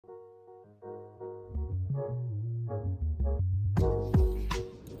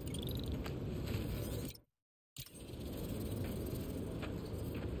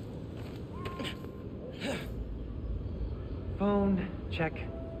check.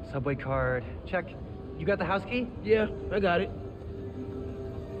 Subway card, check. You got the house key? Yeah, I got it.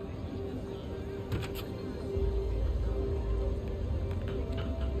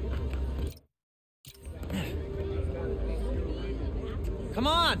 Come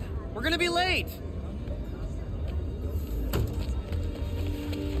on! We're gonna be late!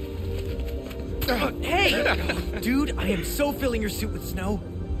 Hey! Dude, I am so filling your suit with snow.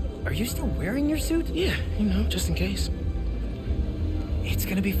 Are you still wearing your suit? Yeah, you know, just in case. It's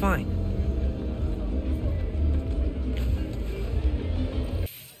gonna be fine.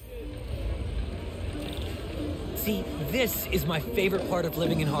 See, this is my favorite part of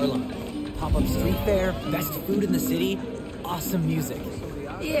living in Harlem. Pop-up street fair, best food in the city, awesome music.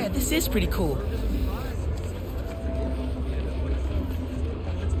 Yeah, this is pretty cool.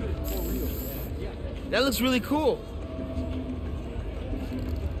 That looks really cool.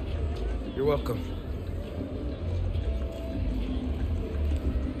 You're welcome.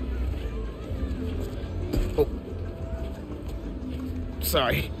 Oh.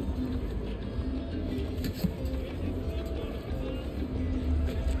 Sorry.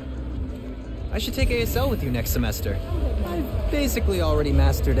 I should take ASL with you next semester. I've basically already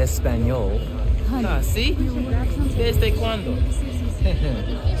mastered Espanol. Ah, ¿sí? ¿Desde cuándo?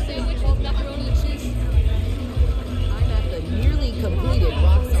 I'm at the nearly completed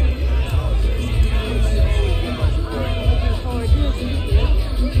rock song.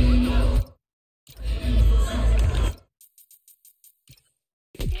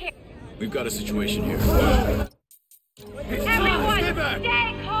 We've got a situation here. Everyone,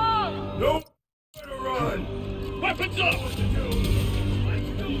 stay calm! Nope. Run! Weapons up!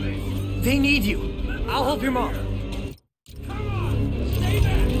 They need you. I'll help your mom. Come on! Stay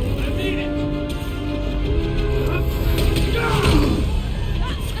back! I need it!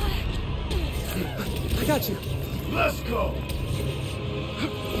 I got you. Let's go!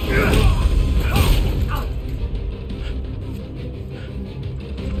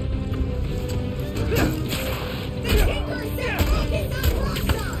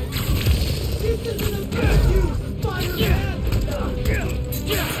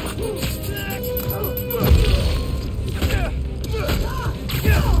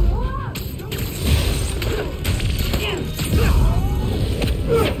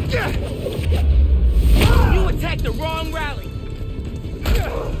 You attacked the wrong rally.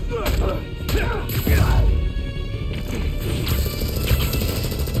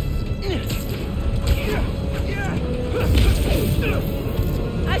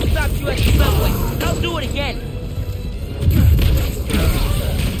 I stopped you at the subway. I'll do it again.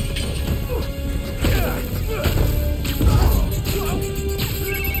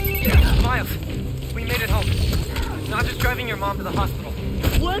 Miles, we made it home. Not just driving your mom to the hospital.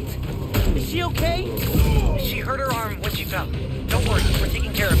 What? Is she okay? She hurt her arm when she fell. Don't worry, we're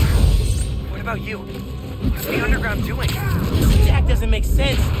taking care of her. What about you? What's the underground doing? That doesn't make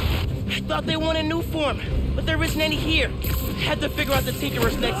sense. I thought they wanted NuForm, but there isn't any here. Had to figure out the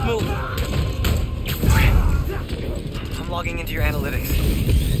Tinkerer's next move. I'm logging into your analytics.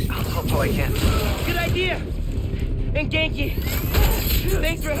 I'll help how I can. Good idea. And Genki,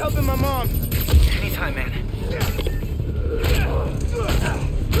 thanks for helping my mom. Anytime, man.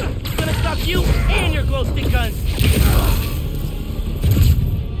 I'm gonna stop you and your glow stick guns.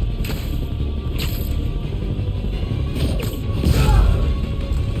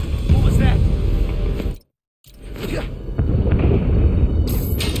 What was that?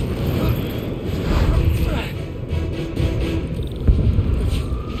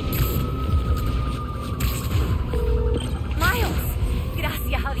 Miles!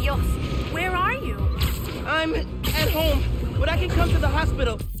 Gracias a Dios. Where are you? I'm at home, but I can come to the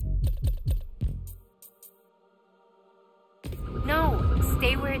hospital. No,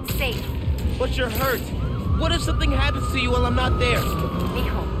 stay where it's safe. But you're hurt. What if something happens to you while I'm not there?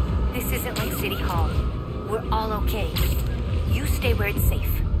 Mijo, this isn't like City Hall. We're all okay. You stay where it's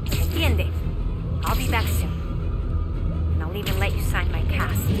safe. Entiende? I'll be back soon. And I'll even let you sign my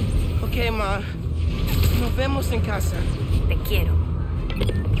cast. Okay, Ma. Nos vemos en casa. Te quiero.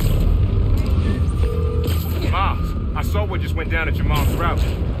 Miles, I saw what just went down at your mom's route.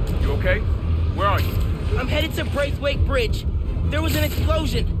 You okay? Where are you? I'm headed to Braithwaite Bridge. There was an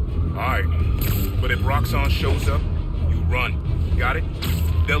explosion. Alright. But if Roxxon shows up, you run. Got it?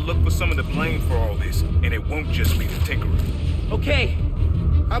 They'll look for some of the blame for all this, and it won't just be the Tinkerer. Okay.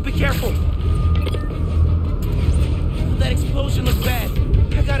 I'll be careful. That explosion looks bad.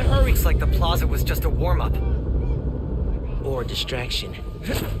 I gotta hurry. Looks like the plaza was just a warm-up. Or a distraction.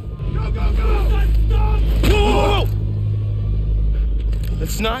 Go, go, go! Whoa!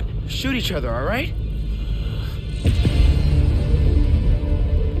 Let's not shoot each other, all right?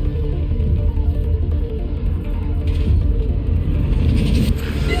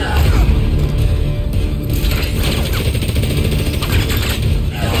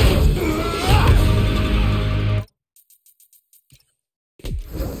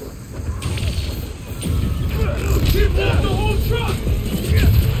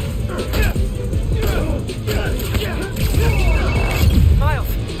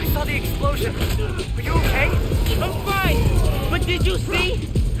 Did you see?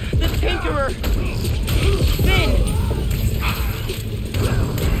 The Tinkerer! Finn!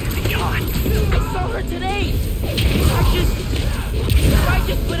 God! I saw her today! I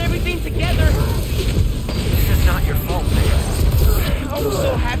just put everything together! This is not your fault, man. I was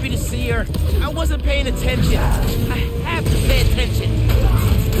so happy to see her. I wasn't paying attention. I have to pay attention.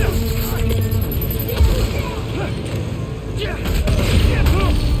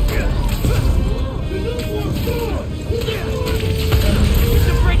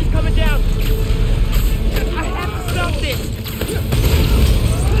 The bridge is coming down. I have to stop this.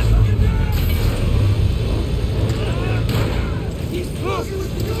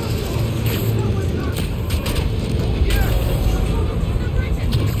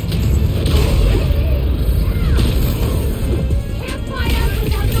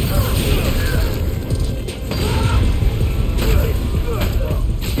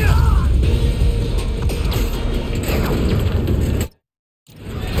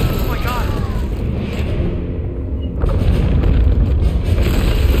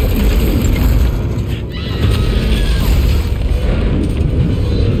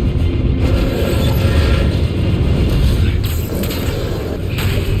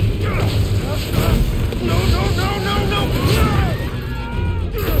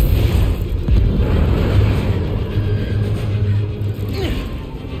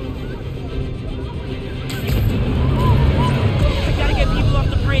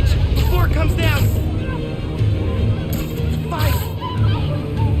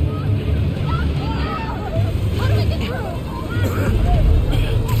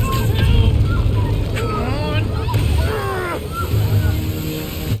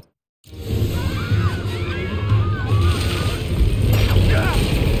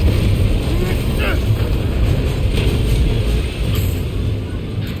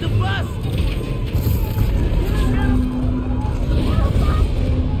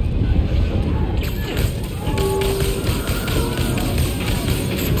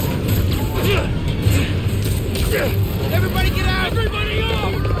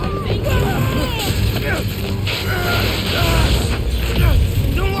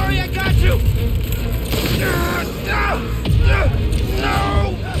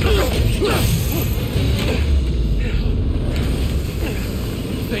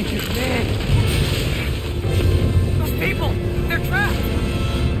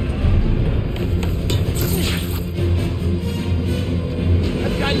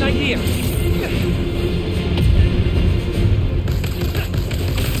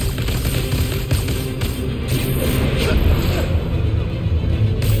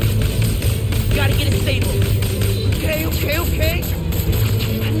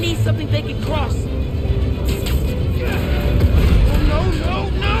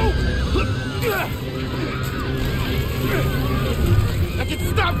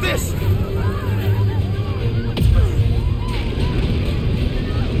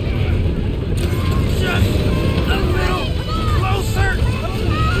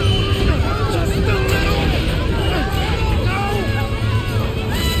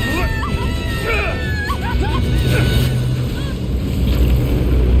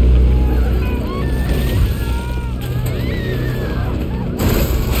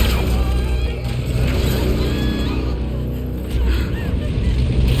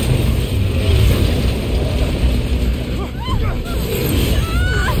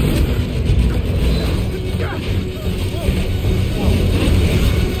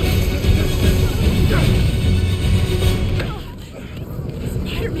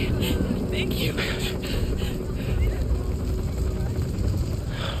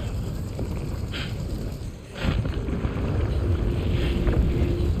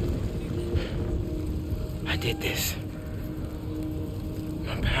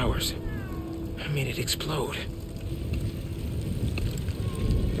 Explode.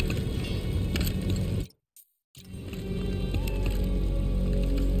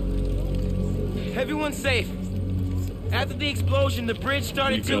 Everyone's safe. After the explosion, the bridge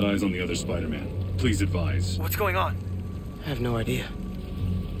started We've got eyes on the other Spider-Man. Please advise. What's going on? I have no idea.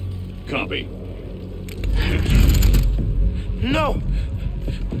 Copy. No!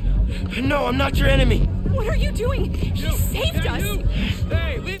 No, I'm not your enemy. What are you doing? He saved us!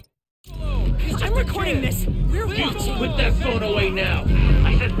 Hey, leave alone. I'm recording this. We're watching. Put that phone away now.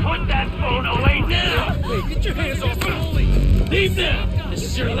 I said put that phone away now. Hey, get your hands off me. Leave now. This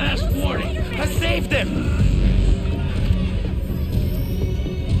is your last warning. I saved him.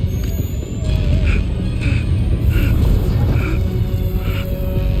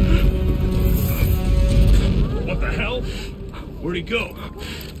 What the hell? Where'd he go?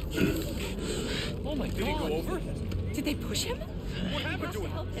 Oh my God. Did he go over? Did they push him?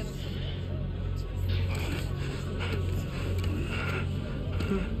 help him.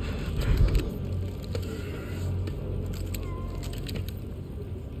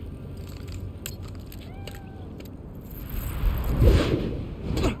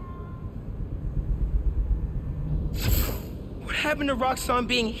 What happened to Roxxon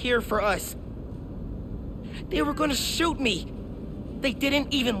being here for us? They were gonna shoot me. They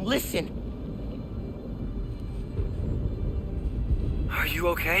didn't even listen. Are you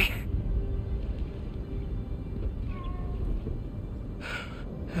okay?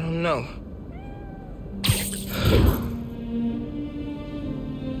 I don't know.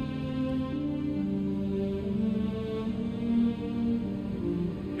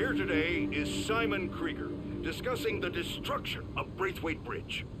 Here today is Simon Krieger, discussing the destruction of Braithwaite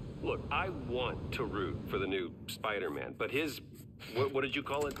Bridge. Look, I want to root for the new Spider-Man, but his, what did you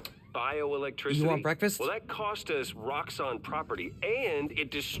call it? Bioelectricity? You want breakfast? Well, that cost us Roxxon property, and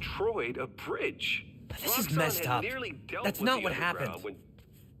it destroyed a bridge. This is messed up. That's not what happened.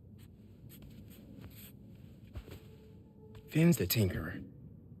 Finn's the Tinkerer.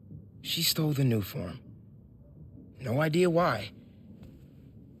 She stole the NuForm. No idea why.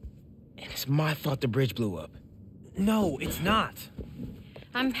 And it's my fault the bridge blew up. No, it's not.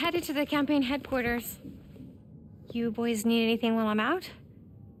 I'm headed to the campaign headquarters. You boys need anything while I'm out?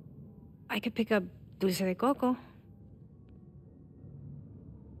 I could pick up dulce de coco.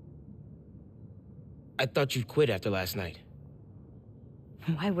 I thought you'd quit after last night.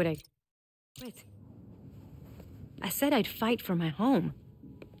 Why would I quit? I said I'd fight for my home.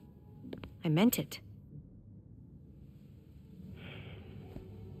 I meant it.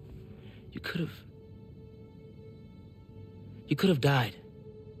 You could have died.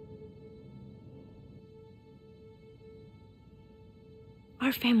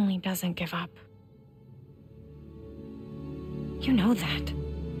 Our family doesn't give up. You know that.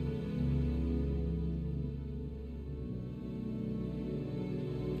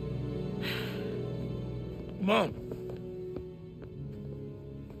 Mom.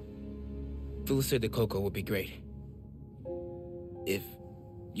 Dulce de coco would be great. If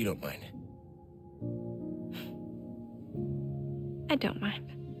you don't mind. I don't mind.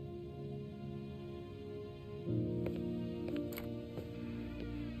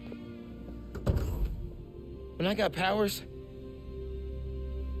 When I got powers,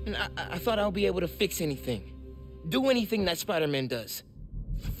 and I thought I would be able to fix anything. Do anything that Spider-Man does.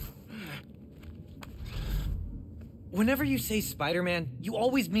 Whenever you say Spider-Man, you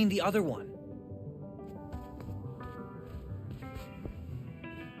always mean the other one.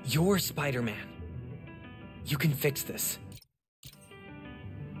 You're Spider-Man. You can fix this.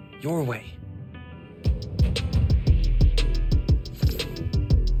 Your way.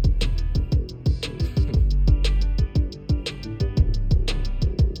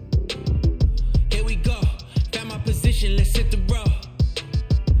 Here we go. Found my position, let's hit the road.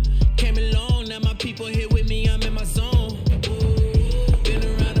 Came along, now my people here with me, I'm in my zone. Been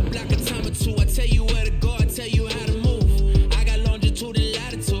around the block a time or two. I tell you where to go, I tell you how to move. I got longitude and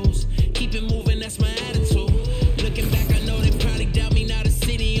latitudes. Keep it moving, that's my attitude. Looking back, I know they probably doubt me. Now the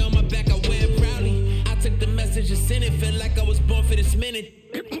city on my back, I wear it proudly. I took the message and sent it, felt like I was born for this minute.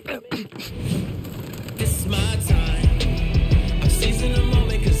 This is my time. I'm seizing the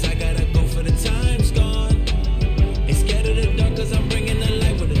moment, cause I gotta go for the time's gone. Ain't scared of the dark, cause I'm bringing the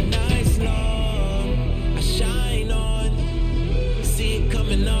light with a nice long. I shine on. See it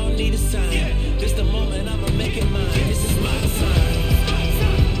coming, I don't need a sign. Just the moment, I'ma make it mine. This is my time.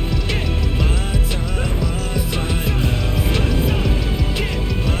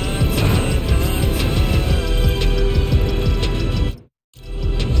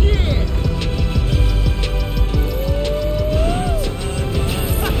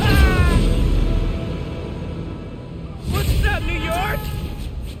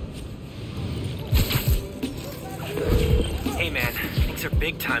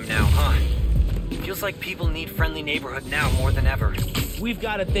 Big time now, huh? Feels like people need friendly neighborhood now more than ever. We've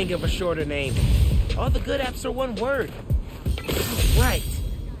got to think of a shorter name. All the good apps are one word. Right.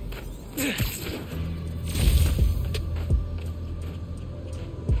 F.E.A.S.T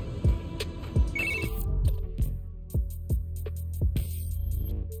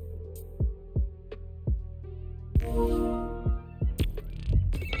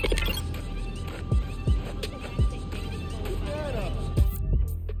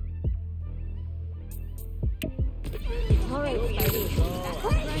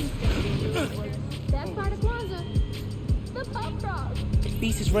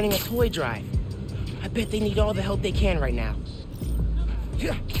is running a toy drive. I bet they need all the help they can right now.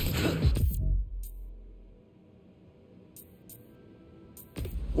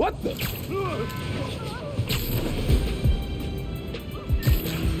 What the?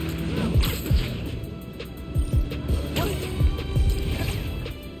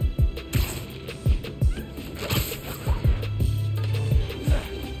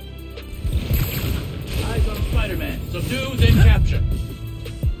 Eyes on Spider-Man. Subdue, then capture.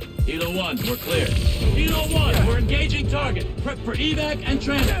 Hilo 1, we're clear. Hilo 1, we're engaging target. Prep for evac and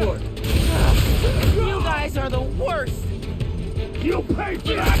transport. You guys are the worst. You pay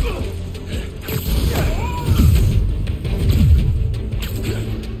for that!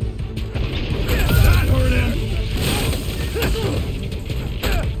 That hurt him!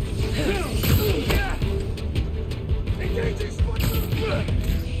 Engaging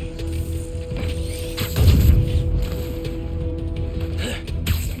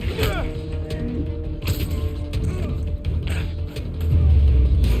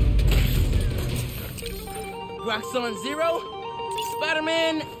Roxxon 0?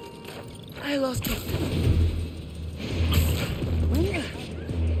 Spider-Man, I lost count.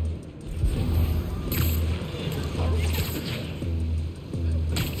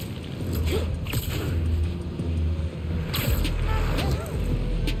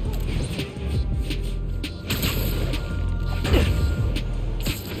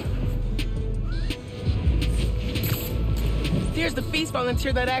 There's the F.E.A.S.T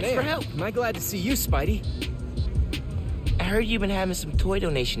volunteer that asked for help. Am I glad to see you, Spidey? I heard you've been having some toy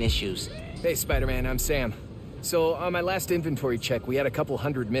donation issues. Hey, Spider-Man, I'm Sam. So, on my last inventory check, we had a couple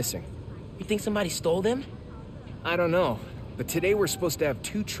hundred missing. You think somebody stole them? I don't know, but today we're supposed to have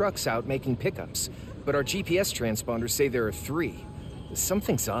 2 trucks out making pickups, but our GPS transponders say there are 3.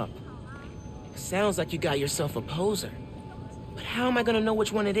 Something's up. Sounds like you got yourself a poser. But how am I gonna know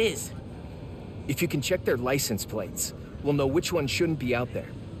which one it is? If you can check their license plates, we'll know which one shouldn't be out there.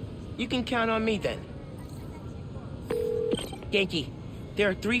 You can count on me then. Yankee, there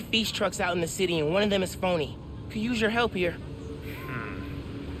are 3 F.E.A.S.T trucks out in the city and one of them is phony. Could use your help here.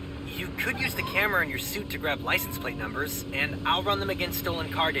 You could use the camera in your suit to grab license plate numbers, and I'll run them against stolen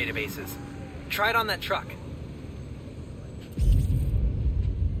car databases. Try it on that truck.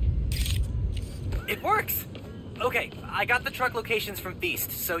 It works! Okay, I got the truck locations from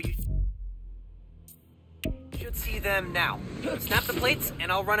F.E.A.S.T, so you should see them now. Snap the plates,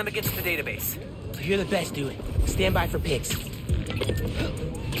 and I'll run them against the database. You're the best, dude. Stand by for pics.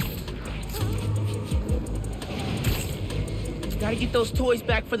 Gotta get those toys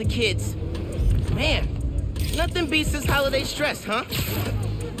back for the kids. Man, nothing beats this holiday stress, huh?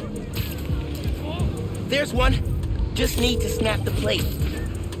 There's one. Just need to snap the plate.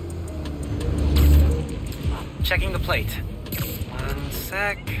 Checking the plate. 1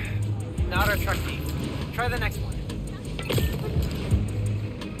 sec. Not our truck thief. Try the next one.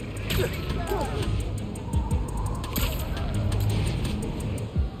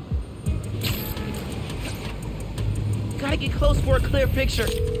 Gotta get close for a clear picture.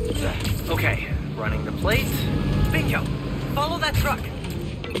 Okay, running the plate. Bingo! Follow that truck.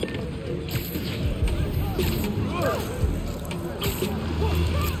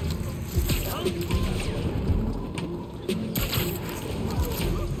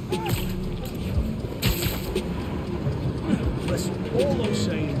 Listen, all those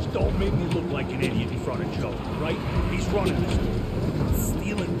sayings don't make me look like an idiot in front of Joe, right? He's running this.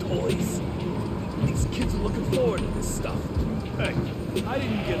 Stealing toys. These kids are looking forward to this stuff. Hey, I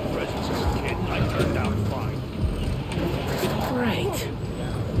didn't get presents as a kid. I turned out fine. Right.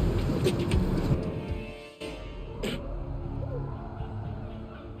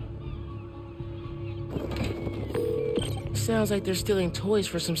 Sounds like they're stealing toys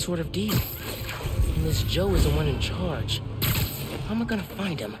for some sort of deal. And this Joe is the one in charge. How am I gonna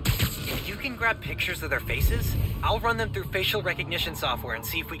find him? If you can grab pictures of their faces, I'll run them through facial recognition software and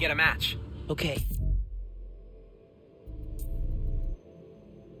see if we get a match. Okay.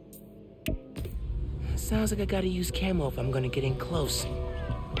 Sounds like I gotta use camo if I'm gonna get in close.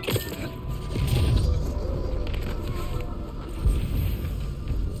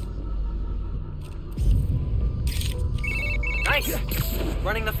 Nice!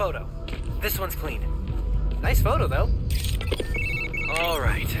 Running the photo. This one's clean. Nice photo, though. All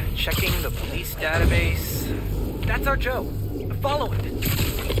right, checking the police database. That's our Joe. Follow it.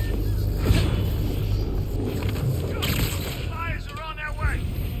 Eyes are on their way.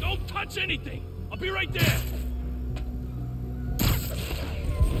 Don't touch anything. I'll be right there.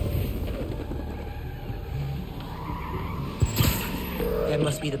 That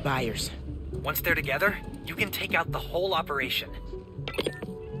must be the buyers. Once they're together, you can take out the whole operation.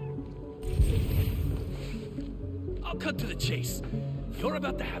 I'll cut to the chase. You're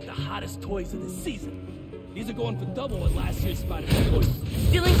about to have the hottest toys of the season. These are going for double what last year's Spider-Man toys.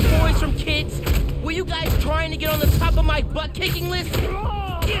 Stealing Were you guys trying to get on the top of my butt-kicking list?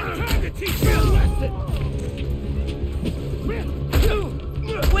 Time to teach you a lesson!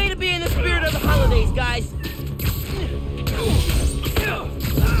 Way to be in the spirit of the holidays, guys.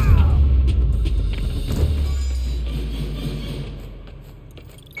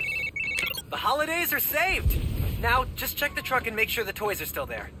 The holidays are saved! Now, just check the truck and make sure the toys are still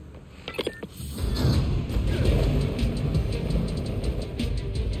there.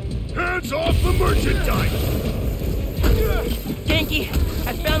 Hands off the merchandise! Genki,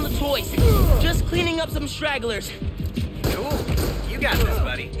 I found the toys. Just cleaning up some stragglers. Cool. You got this,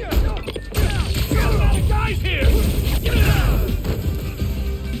 buddy. Got a lot of guys here!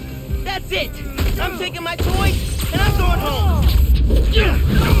 That's it! I'm taking my toys, and I'm going home!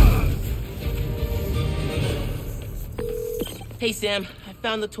 Hey, Sam, I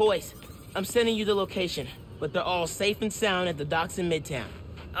found the toys. I'm sending you the location, but they're all safe and sound at the docks in Midtown.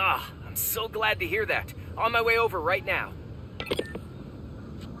 Ah, I'm so glad to hear that. On my way over right now.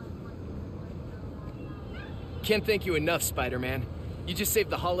 Can't thank you enough, Spider-Man. You just saved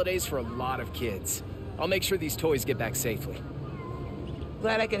the holidays for a lot of kids. I'll make sure these toys get back safely.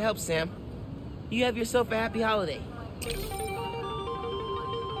 Glad I could help, Sam. You have yourself a happy holiday.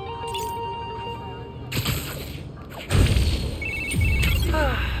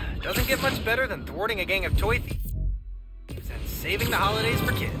 Doesn't get much better than thwarting a gang of toy thieves and saving the holidays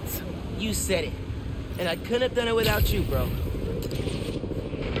for kids. You said it. And I couldn't have done it without you, bro.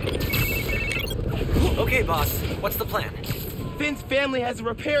 Okay, boss. What's the plan? Finn's family has a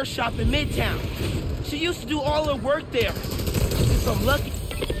repair shop in Midtown. She used to do all her work there. If I'm lucky...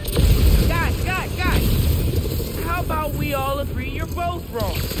 Guys! How about we all agree you're both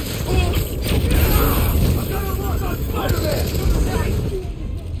wrong? I gotta work on Spider-Man!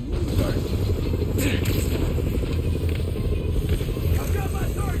 I've got my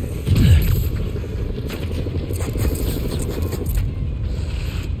target!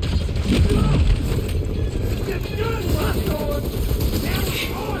 Get good, Lockthrows! Now it's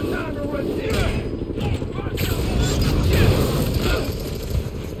our time to run this!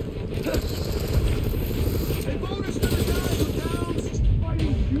 Hey, bonus to the guys who down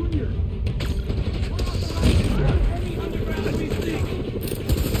Spidey Jr. Any underground PC.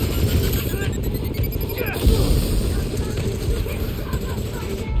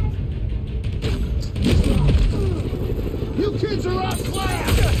 You kids are outclassed!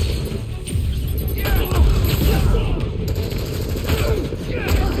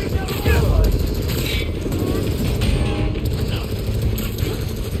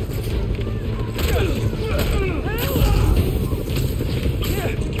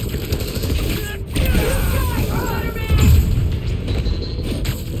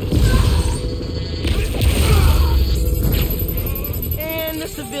 And the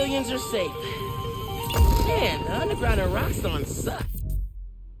civilians are safe. Man, the underground and Roxxon suck.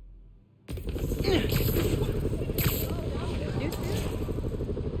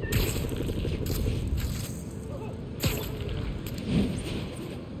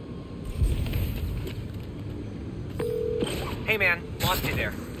 Hey, man. Lost you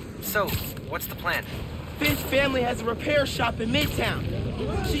there. So, what's the plan? Finn's family has a repair shop in Midtown.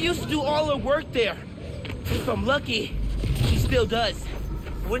 She used to do all her work there. If I'm lucky, she still does.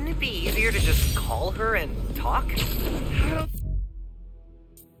 Wouldn't it be easier to just call her and talk? I don't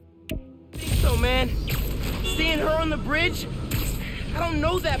think so, man. Seeing her on the bridge, I don't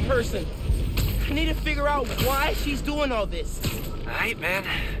know that person. I need to figure out why she's doing all this. All right, man.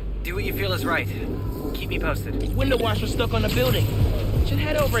 Do what you feel is right. Keep me posted. Window washer stuck on the building. Should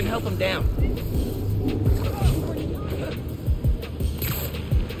head over and help him down.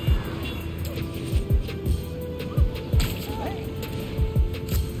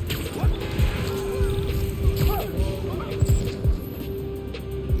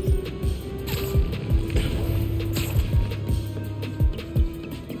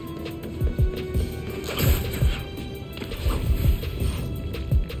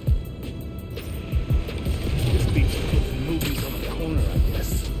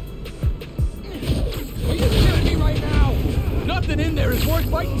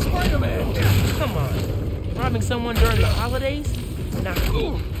 Someone during the holidays? Nah.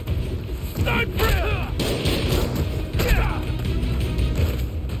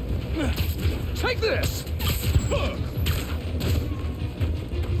 Take this!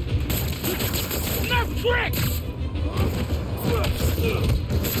 Enough tricks!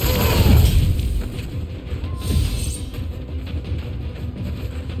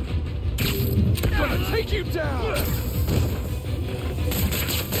 Gonna take you down!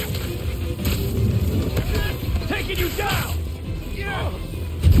 Taking you down!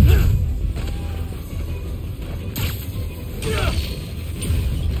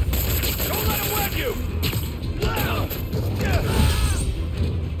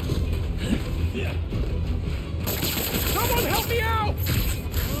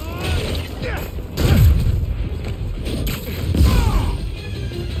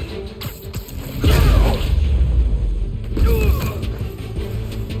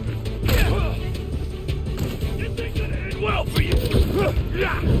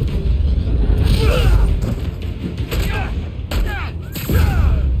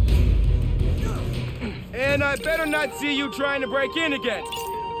 not see you trying to break in again.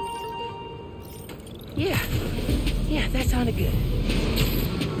 Yeah, that sounded good.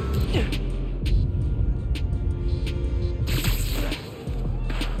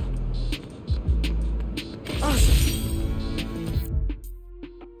 Awesome.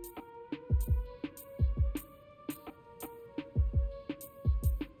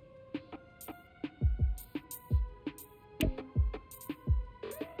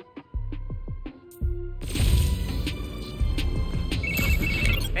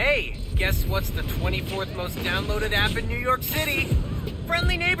 Hey, guess what's the 24th most downloaded app in New York City?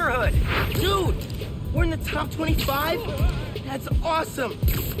 Friendly Neighborhood. Dude, we're in the top 25? That's awesome.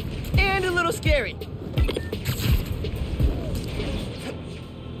 And a little scary.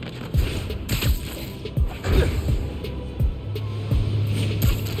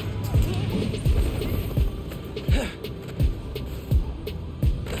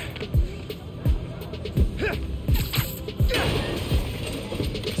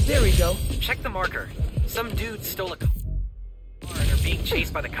 There we go. Check the marker. Some dude stole a car and are being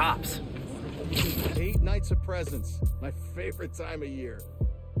chased by the cops. 8 nights of presents. My favorite time of year.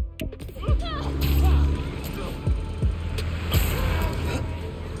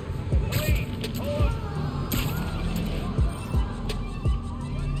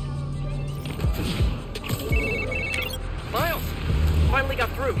 Miles! Finally got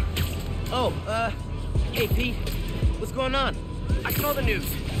through. Oh, hey Pete. What's going on? I saw the news.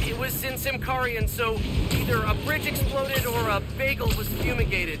 It was in Simkarian, so either a bridge exploded or a bagel was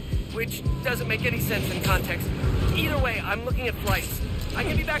fumigated, which doesn't make any sense in context. Either way, I'm looking at flights. I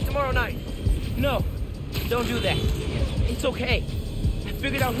can be back tomorrow night. No, don't do that. It's okay. I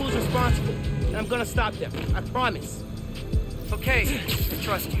figured out who's responsible, and I'm gonna stop them. I promise. Okay, I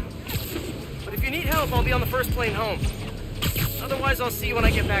trust you. But if you need help, I'll be on the first plane home. Otherwise, I'll see you when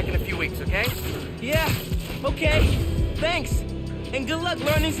I get back in a few weeks, okay? Yeah, okay. Thanks. And good luck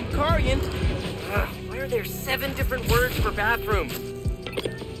learning some Karian. Why are there 7 different words for bathroom?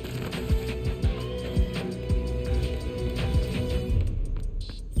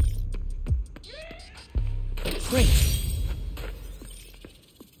 Great.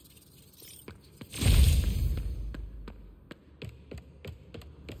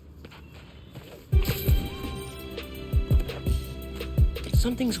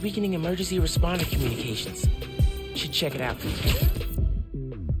 Something's weakening emergency responder communications. Should check it out.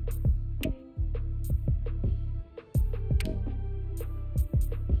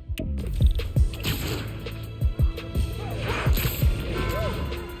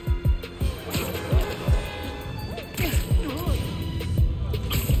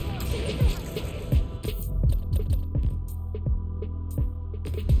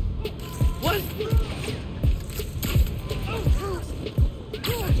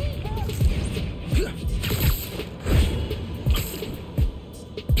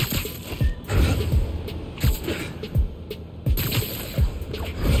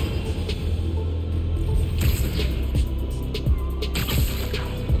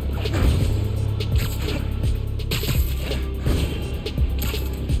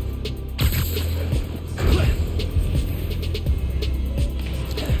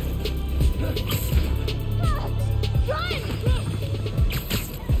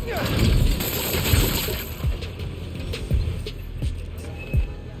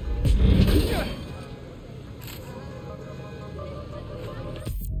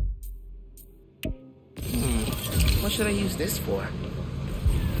 What should I use this for?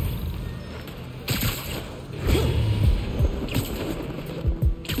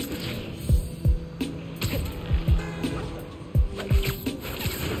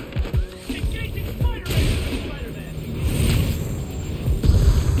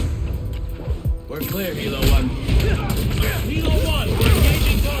 We're clear, Hilo 1. Hilo 1, we're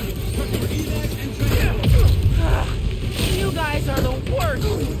engaging target. Prep for evac and transport. You guys are the worst!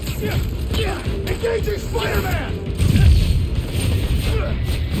 Engaging Spider-Man!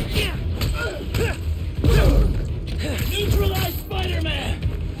 Neutralize Spider-Man!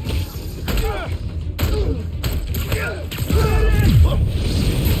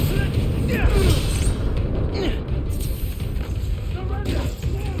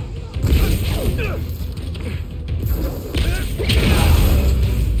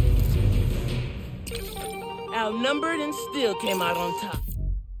 Outnumbered and still came out on top.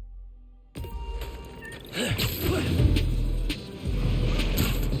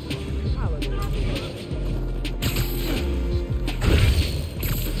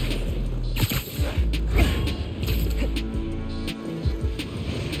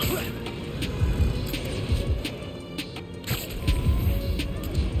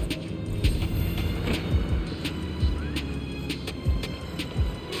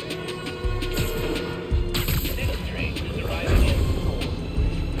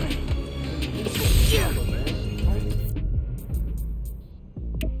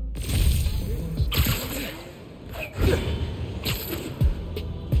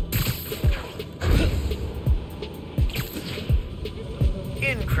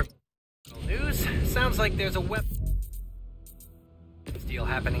 Criminal news. Sounds like there's a weapon deal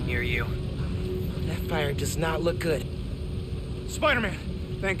happening near you. That fire does not look good. Spider-Man!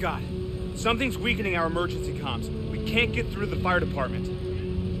 Thank God. Something's weakening our emergency comms. We can't get through to the fire department.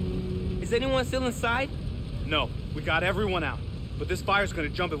 Is anyone still inside? No, we got everyone out. But this fire's gonna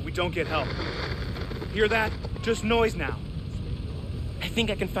jump if we don't get help. Hear that? Just noise now. I think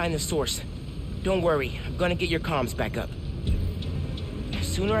I can find the source. Don't worry, I'm gonna get your comms back up. The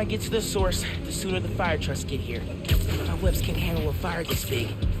sooner I get to the source, the sooner the fire trucks get here. My webs can handle a fire this big.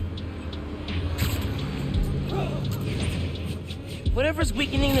 Whatever's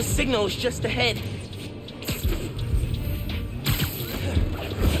weakening the signal is just ahead.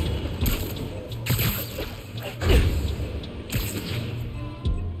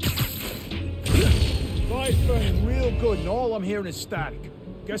 Fire's burning real good, and all I'm hearing is static.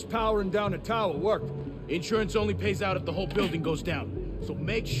 Guess powering down the tower worked. Insurance only pays out if the whole building goes down. So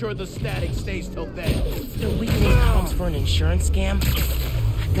make sure the static stays till then. The weakening comms for an insurance scam?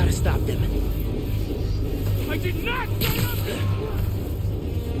 I gotta stop them. I did not sign up!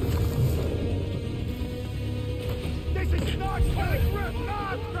 This is not Skyscraper!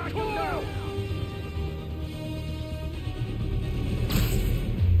 Not track him down!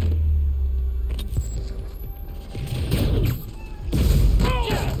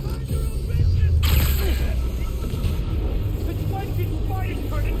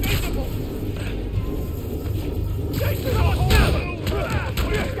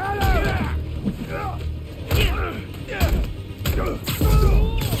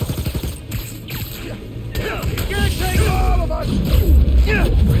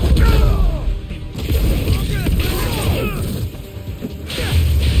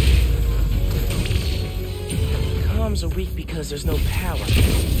 Comms are weak because there's no power.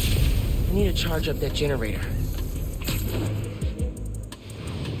 I need to charge up that generator.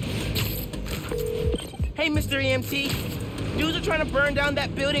 Hey, Mr. EMT. Dudes are trying to burn down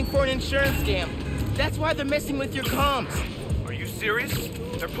that building for an insurance scam. That's why they're messing with your comms. Are you serious?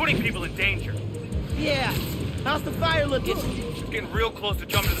 They're putting people in danger. Yeah. How's the fire looking? It's getting real close to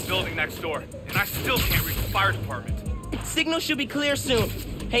jumping to the building next door, and I still can't reach the fire department. Signal should be clear soon.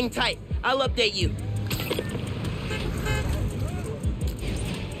 Hang tight. I'll update you.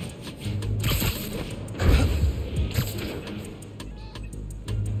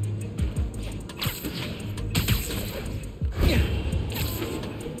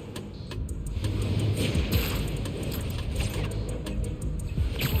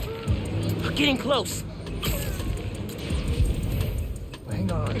 Getting close.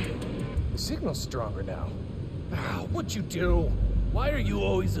 Hang on. The signal's stronger now. What'd you do? Why are you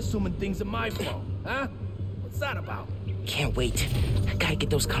always assuming things are my fault, huh? What's that about? Can't wait. I gotta get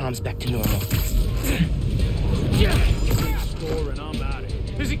those comms back to normal. Store and I'm out of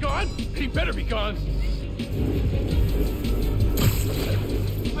here. Is he gone? He better be gone.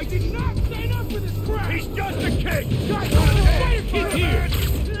 I did not sign up for this crap! He's just a kid! Guys, He's here!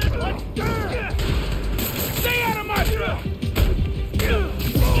 Stay out of my truck!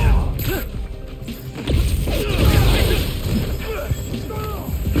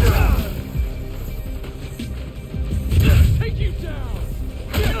 Take you down!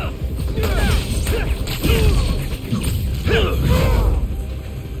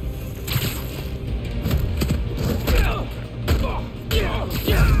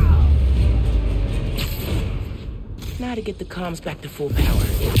 Now to get the comms back to full power.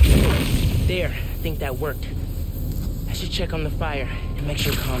 There, I think that worked. I should check on the fire and make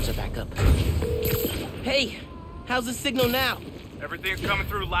sure comms are back up. Hey, how's the signal now? Everything's coming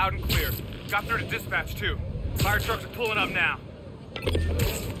through loud and clear. Got through to dispatch, too. Fire trucks are pulling up now.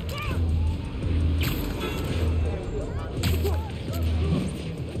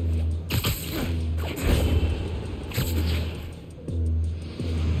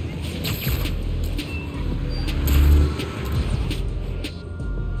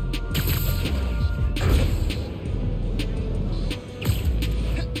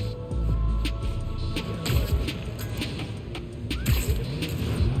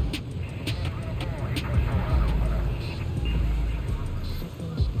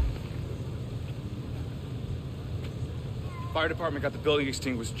 Fire department got the building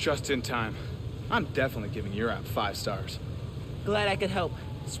extinguished just in time. I'm definitely giving your app 5 stars. Glad I could help.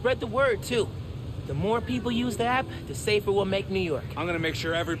 Spread the word, too. The more people use the app, the safer we'll make New York. I'm gonna make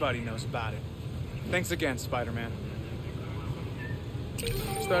sure everybody knows about it. Thanks again, Spider-Man.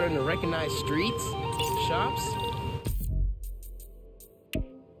 Starting to recognize streets, shops,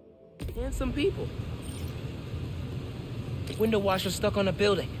 and some people. Window washer stuck on a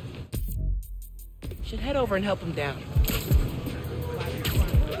building. Should head over and help him down.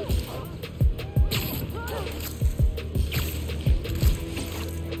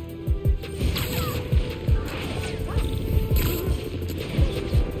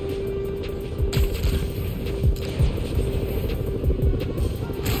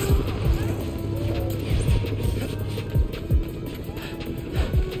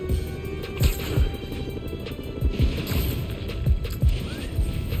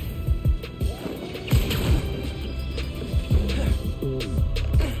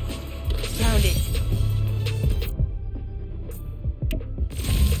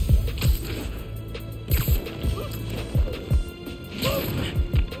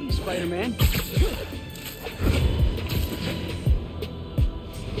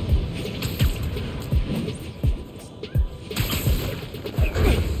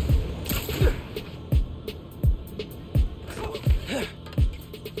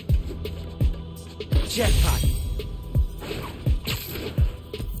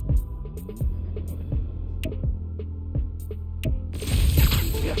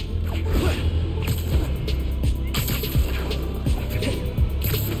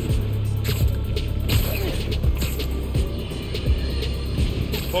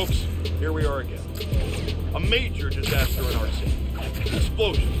 Folks, here we are again. A major disaster in our city.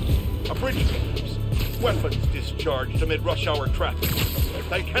 Explosion. A bridge collapse. Weapons discharged amid rush hour traffic.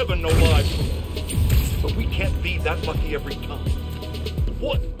 Thank heaven no lives were lost. But we can't be that lucky every time.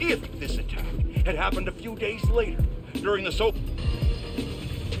 What if this attack had happened a few days later, during the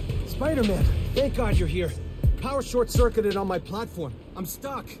Spider-Man, thank God you're here. Power short-circuited on my platform. I'm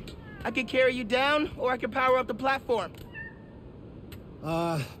stuck. I can carry you down, or I can power up the platform.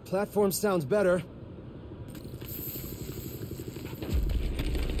 Platform sounds better.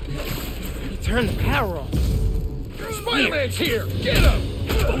 He turned the power on. Spider-Man's here! Get him!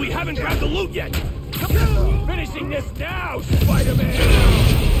 But we haven't grabbed the loot yet! Finishing this now, Spider-Man!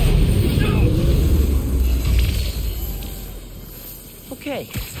 Okay,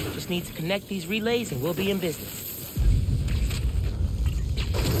 just need to connect these relays and we'll be in business.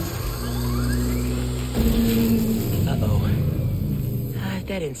 Uh-oh.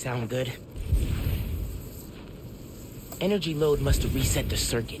 That didn't sound good. Energy load must have reset the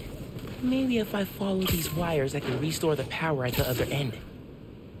circuit. Maybe if I follow these wires, I can restore the power at the other end.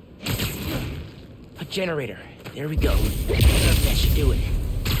 A generator. There we go. That should do it.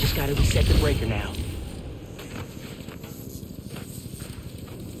 Just gotta reset the breaker now.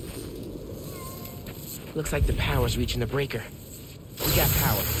 Looks like the power's reaching the breaker. We got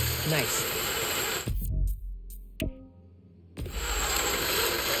power. Nice.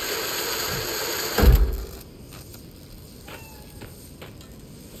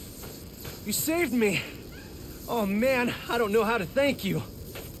 You saved me. Oh man, I don't know how to thank you.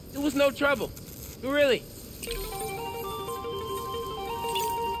 It was no trouble. Really.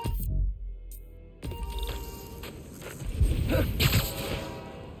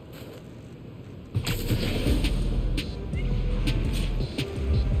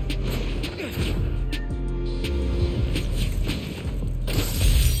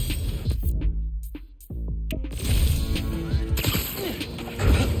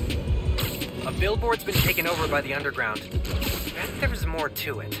 Billboard's been taken over by the underground. Bet there's more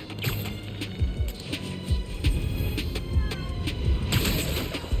to it.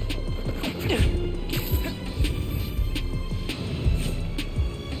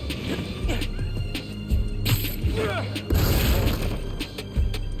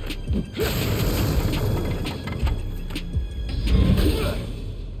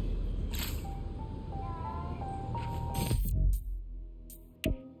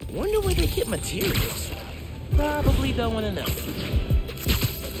 Wonder where they get materials. Probably don't want to know.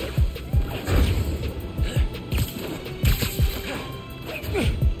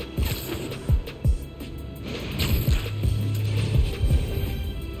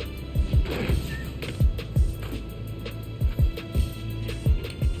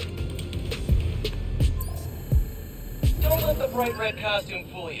 Don't let the bright red costume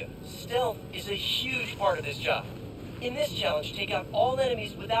fool you. Stealth is a huge part of this job. In this challenge, take out all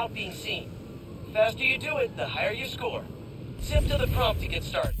enemies without being seen. The faster you do it, the higher you score. Zip to the prompt to get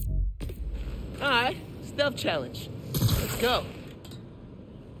started. Alright, stealth challenge. Let's go.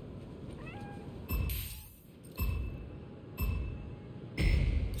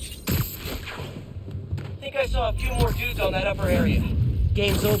 Think I saw a few more dudes on that upper area.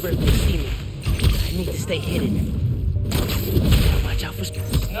 Game's over if they see me. I need to stay hidden. Watch out for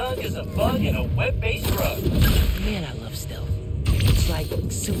Snug as a bug in a web-based rug. Man, I love stealth. It's like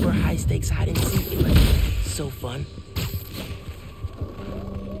super high-stakes hide and seek, but so fun.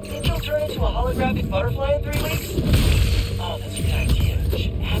 Think you'll turn into a holographic butterfly in 3 weeks? Oh, that's a good idea. You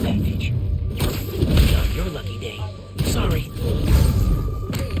should add that feature. On your lucky day. Sorry.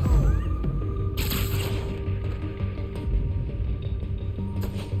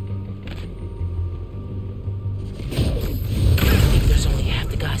 There's only half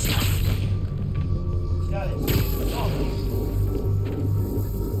the guys left. Got it.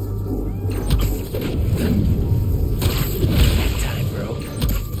 That time, bro.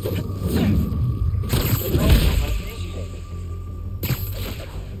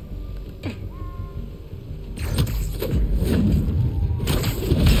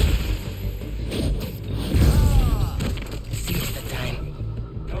 Seize the time.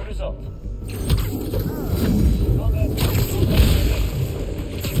 No result.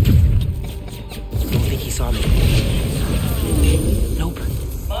 Don't think he saw me. Nope.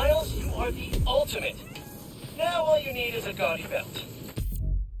 Miles, you are the ultimate. Now all you need is a gaudy belt.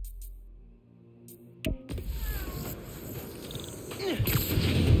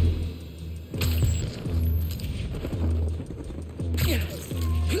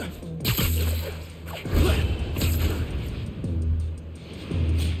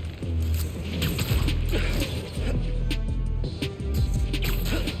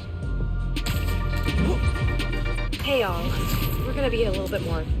 Hey all, we're gonna be a little bit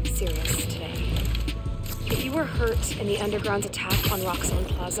more serious today. If you were hurt in the Underground's attack on Roxxon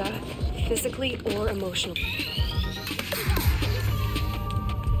Plaza, physically or emotionally...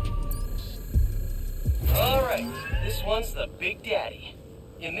 Alright, this one's the Big Daddy.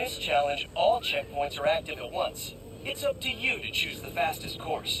 In this challenge, all checkpoints are active at once. It's up to you to choose the fastest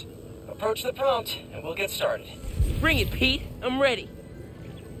course. Approach the prompt, and we'll get started. Bring it, Pete. I'm ready.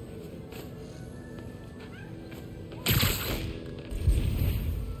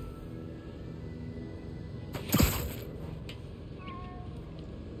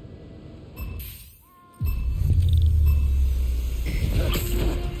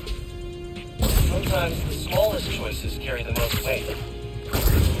 Sometimes the smallest choices carry the most weight.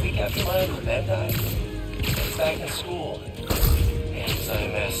 Week after my Uncle Ben died, I was back in school. Man, was I a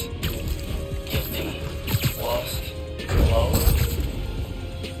mess. Guilty, lost, alone.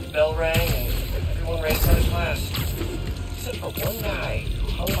 The bell rang and everyone raced out of class. Except for one guy who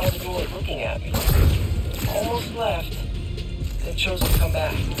hung by the door looking at me. Almost left, then chose to come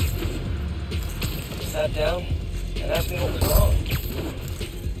back. I sat down and asked me what was wrong.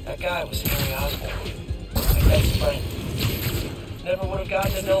 That guy was Harry Osborn, my best friend. Never would have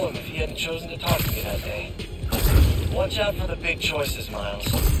gotten to know him if he hadn't chosen to talk to me that day. Watch out for the big choices, Miles.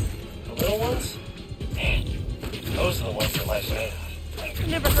 The little ones? Man, those are the ones that life's made of. I've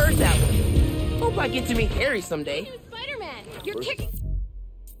never heard that one. Hope I get to meet Harry someday. Spider-Man, you're kicking...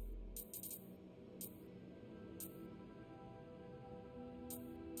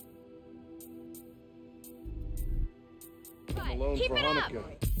 Alone Keep for it Hanukkah.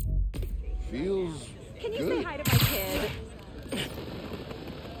 up. Feels Can you good. say hi to my kid?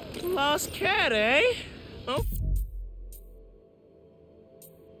 Lost cat, eh? Oh.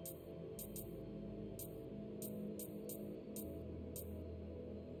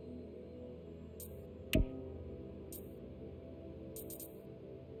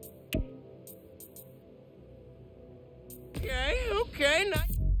 Okay,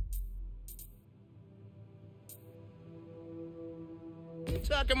 nice.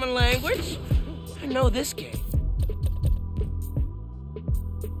 Talking my language. I know this game.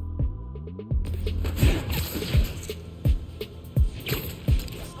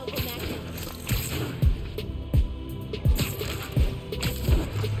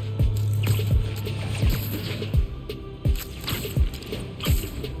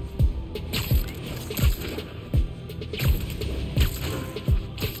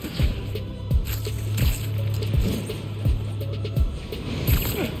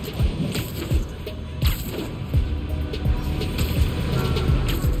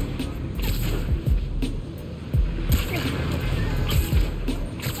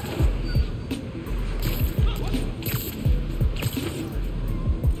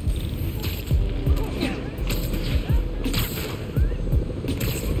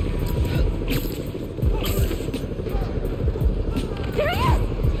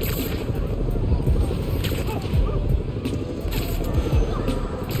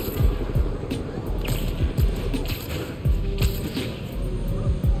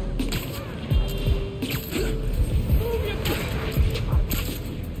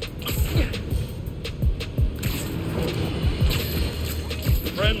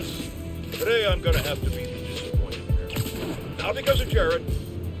 I'm gonna have to be the disappointed parent. Not because of Jared.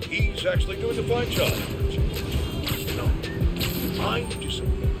 He's actually doing a fine job. No, I'm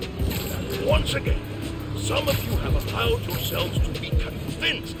disappointed that once again, some of you have allowed yourselves to be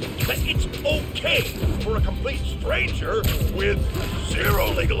convinced that it's okay for a complete stranger with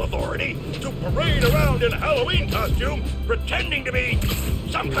zero legal authority to parade around in a Halloween costume pretending to be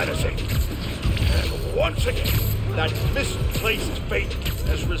some kind of saint. And once again, that misplaced faith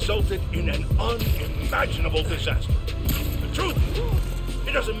has resulted in an unimaginable disaster. The truth is,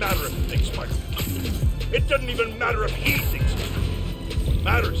 it doesn't matter if you think Spider-Man. It doesn't even matter if he thinks it's true. What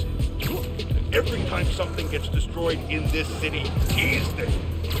matters is that every time something gets destroyed in this city, he's there.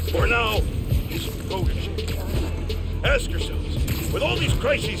 For now, he's a protege. Ask yourselves, with all these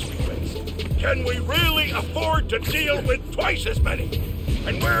crises we face, can we really afford to deal with twice as many?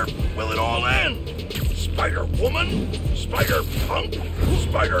 And where will it all end? Spider-Woman? Spider-Punk?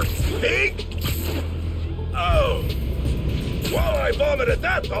 Spider-Pig? Oh. While I vomit at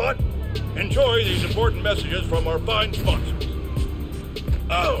that thought, enjoy these important messages from our fine sponsors.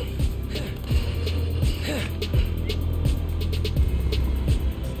 Oh.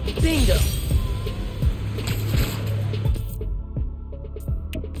 Bingo.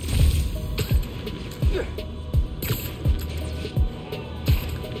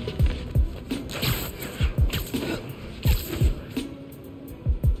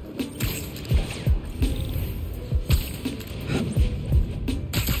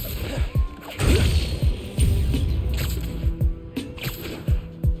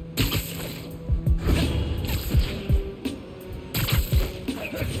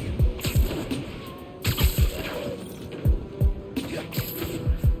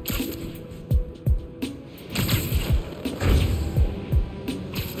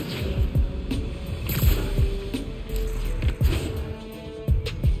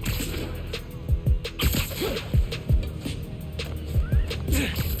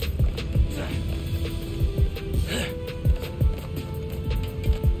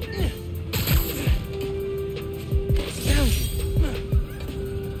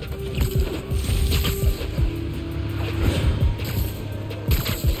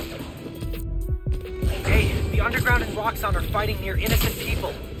 Roxxon are fighting near innocent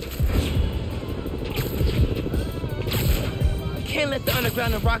people. Can't let the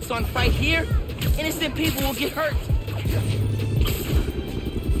underground and Roxxon fight here. Innocent people will get hurt.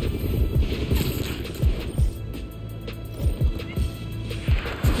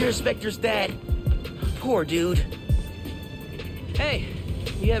 Here's Vector's dad. Poor dude. Hey,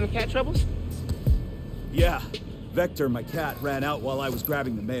 you having cat troubles? Yeah. Vector, my cat, ran out while I was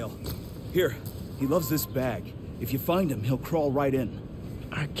grabbing the mail. Here, he loves this bag. If you find him, he'll crawl right in.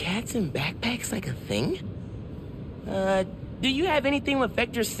 Are cats in backpacks like a thing? Do you have anything with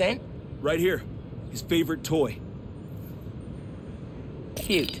Vector's scent? Right here. His favorite toy.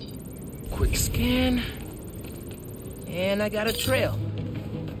 Cute. Quick scan. And I got a trail.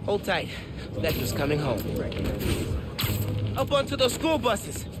 Hold tight. Vector's coming home. Up onto those school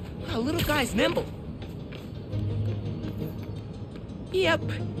buses. Oh, little guy's nimble. Yep.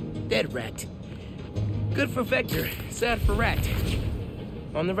 Dead rat. Good for Vector, sad for Rat.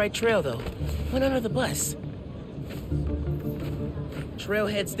 On the right trail, though. Went under the bus. Trail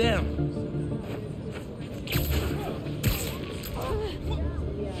heads down.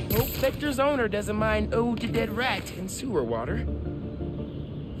 Hope Vector's owner doesn't mind ode to dead rat and sewer water.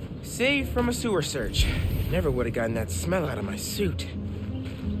 Saved from a sewer search. Never would have gotten that smell out of my suit.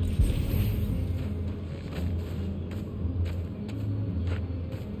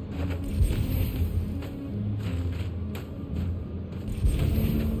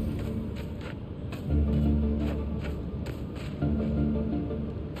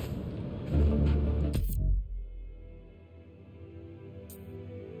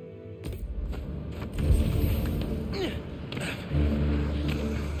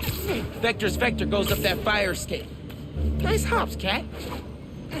 Vector's Vector goes up that fire escape. Nice hops, cat.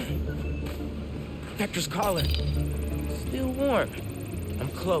 Vector's collar. Still warm. I'm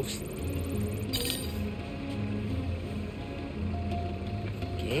close.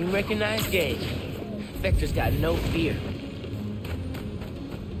 Game recognized game. Vector's got no fear.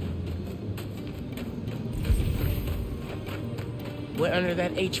 We're under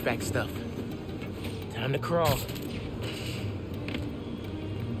that HVAC stuff. Time to crawl.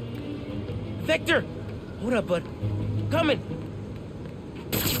 Vector! Hold up, bud. Coming!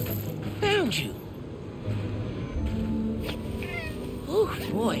 Found you! Oh,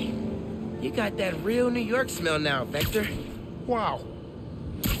 boy. You got that real New York smell now, Vector. Wow.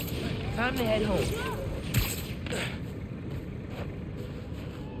 Time to head home.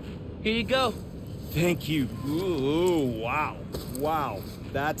 Here you go. Thank you. Ooh, wow. Wow.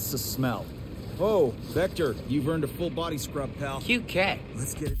 That's a smell. Oh, Vector, you've earned a full body scrub, pal. Cute cat.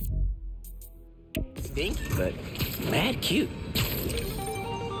 Let's get it. Stinky, but mad cute.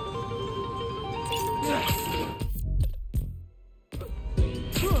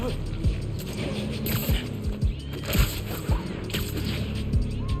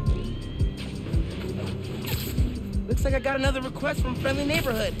 Looks like I got another request from Friendly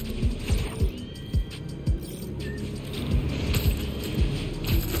Neighborhood.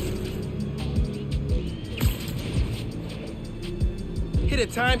 Hit a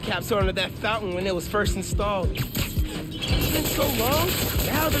time capsule under that fountain when it was first installed. It's been so long,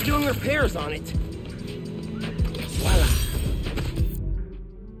 now they're doing repairs on it. Voila.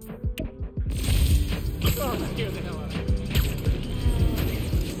 Oh, scared the hell out of me.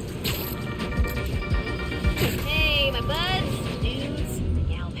 Hey, my buds, dudes,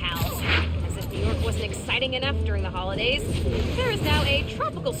 gal pals. As if New York wasn't exciting enough during the holidays, there is now a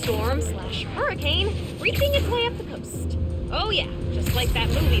tropical storm / hurricane reaching its way up the coast. Oh yeah, just like that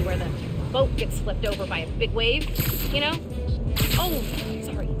movie where the boat gets flipped over by a big wave, you know? Oh,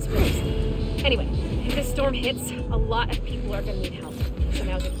 sorry, spoilers. Anyway, if this storm hits, a lot of people are gonna need help. So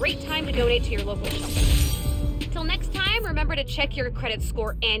now's a great time to donate to your local shelter. Till next time, remember to check your credit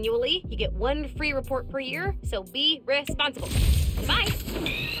score annually. You get 1 free report per year, so be responsible. Bye!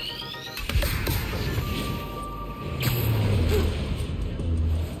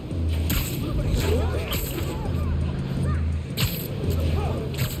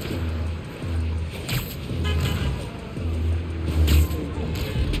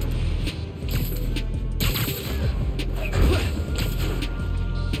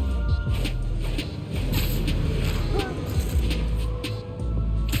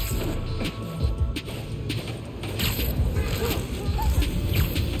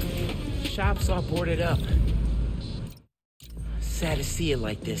 Shop's all boarded up. Sad to see it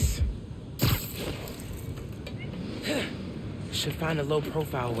like this. Should find a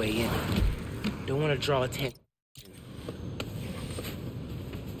low-profile way in. Don't want to draw attention.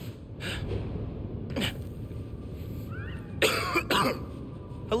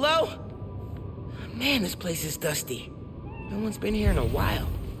 Hello? Man, this place is dusty. No one's been here in a while.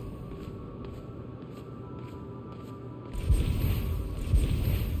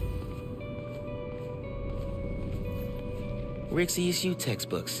 Rick's ESU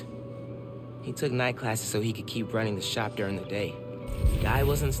textbooks. He took night classes so he could keep running the shop during the day. Guy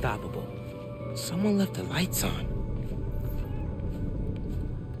was unstoppable. Someone left the lights on.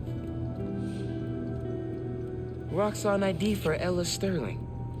 Roxxon ID for Ella Sterling.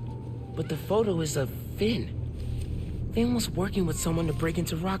 But the photo is of Finn. Finn was working with someone to break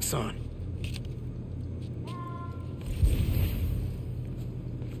into Roxxon.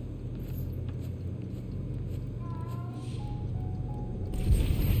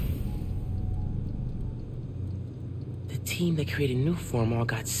 The team that created NuForm all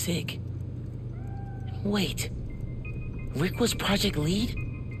got sick. Wait, Rick was project lead?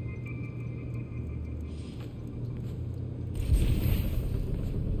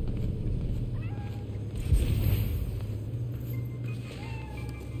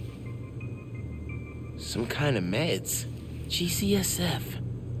 Some kind of meds. GCSF.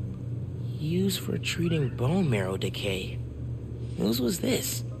 Used for treating bone marrow decay. Whose was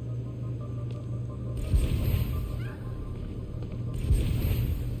this?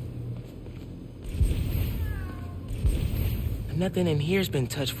 Nothing in here's been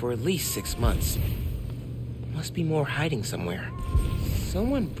touched for at least 6 months. Must be more hiding somewhere.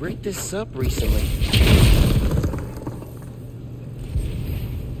 Someone bricked this up recently.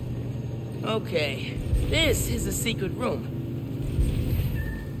 Okay, this is a secret room.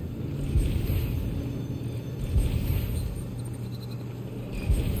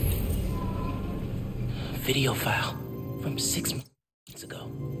 Video file from 6 months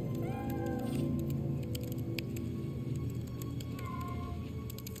ago.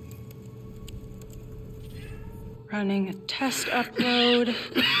 Running a test upload.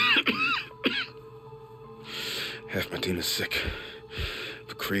 Half my team is sick.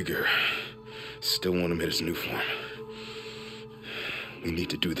 But Krieger still want him at his NuForm. We need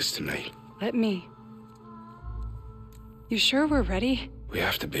to do this tonight. Let me. You sure we're ready? We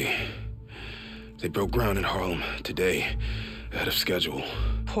have to be. They broke ground in Harlem today, ahead of schedule.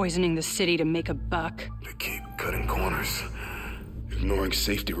 Poisoning the city to make a buck. They keep cutting corners, ignoring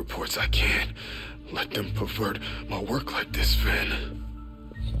safety reports. I can't let them pervert my work like this, Finn.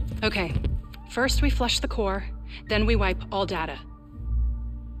 Okay, first we flush the core, then we wipe all data.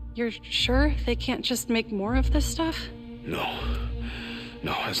 You're sure they can't just make more of this stuff? No,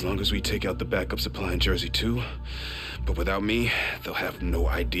 as long as we take out the backup supply in Jersey too. But without me, they'll have no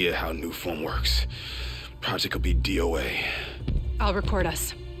idea how NuForm works. Project will be DOA. I'll record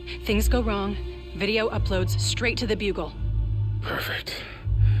us. Things go wrong, video uploads straight to the Bugle. Perfect.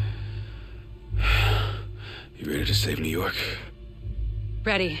 You ready to save New York?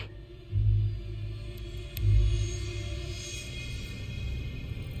 Ready.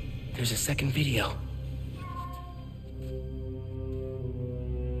 There's a second video.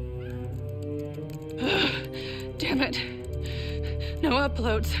 Damn it. No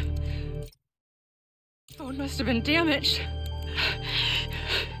uploads. Phone must have been damaged.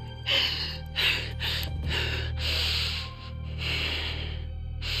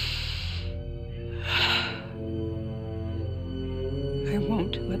 I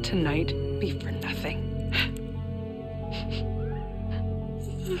won't let tonight be for nothing.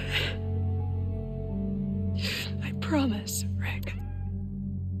 I promise, Rick.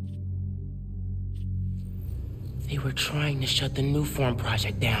 They were trying to shut the NuForm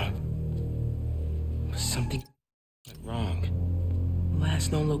project down. But something went wrong.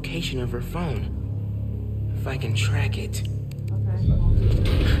 Last known location of her phone. If I can track it.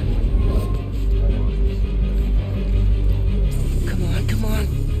 Come on.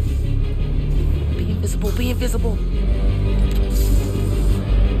 Be invisible, be invisible.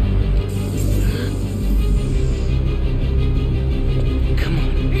 Come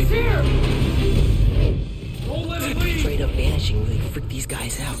on. He's here! Don't let him leave! Straight up vanishing really freaked these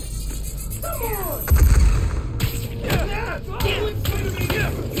guys out. Come on!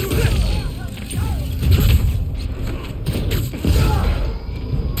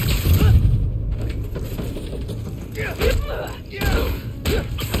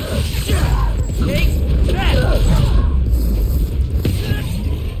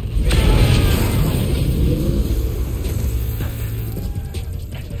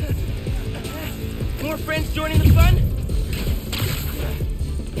 More friends joining the fun?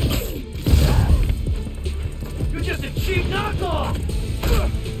 You're just a cheap knockoff!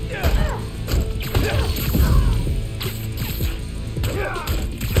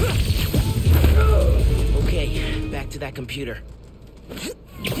 Okay, back to that computer.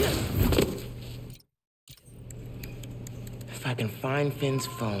 If I can find Finn's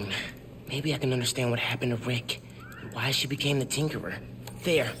phone, maybe I can understand what happened to Rick and why she became the Tinkerer.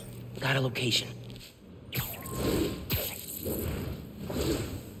 There, got a location.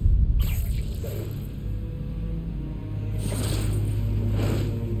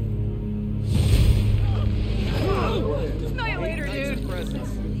 Smell you later, dude.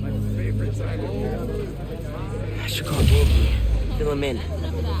 My favorite time of year. I should call Yankee. Fill him in.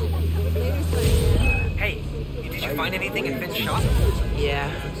 Hey, did you find anything in Finn's shop?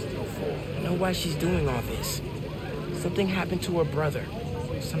 Yeah. I know why she's doing all this. Something happened to her brother.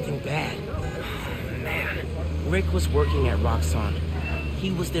 Something bad. Man. Rick was working at Roxxon. He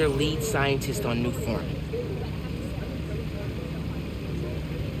was their lead scientist on NuForm.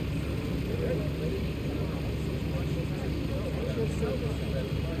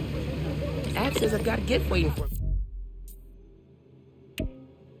 Ad says I've got a gift waiting for me.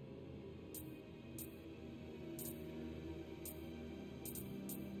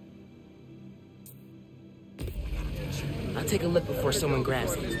 I'll take a look before someone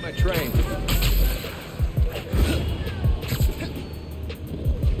grabs it. Here's my train.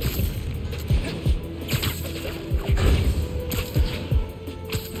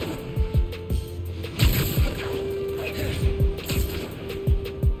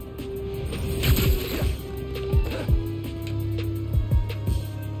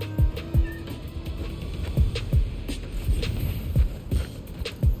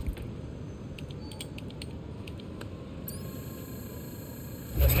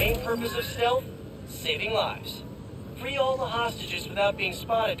 Purpose of stealth? Saving lives. Free all the hostages without being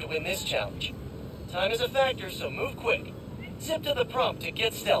spotted to win this challenge. Time is a factor, so move quick. Zip to the prompt to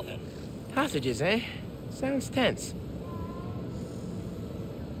get stealthing. Hostages, eh? Sounds tense.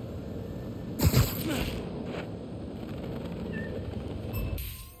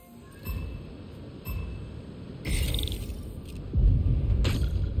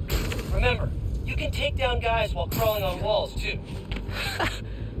 Remember, you can take down guys while crawling on walls, too.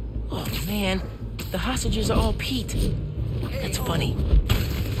 Oh, man. The hostages are all Pete. That's funny.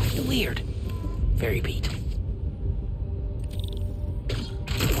 Weird. Very Pete.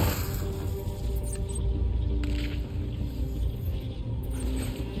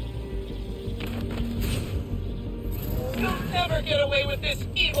 You'll never get away with this,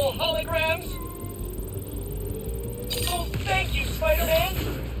 evil holograms! Oh, thank you, Spider-Man!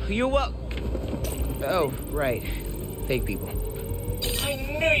 You're welcome. Oh, right. Fake people. I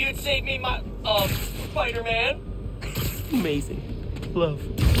knew you'd save me, Spider-Man. Amazing. Love.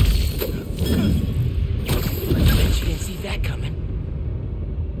 I bet you didn't see that coming.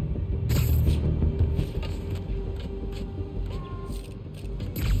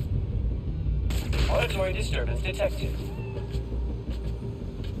 Auditory disturbance detected.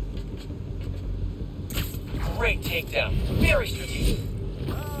 Great takedown. Very strategic.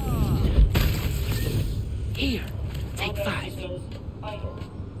 Here, take 5. Idle.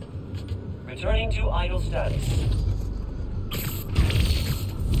 Returning to idle status.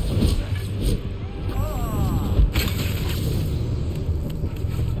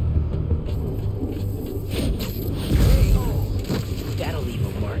 That'll leave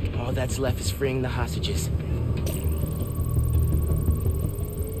a mark. All that's left is freeing the hostages.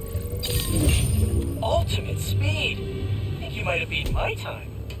 Ultimate speed. I think you might have beat my time.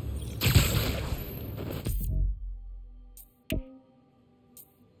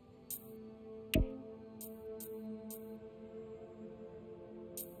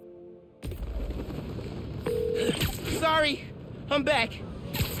 Sorry, I'm back.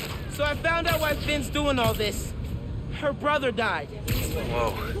 So I found out why Finn's doing all this. Her brother died.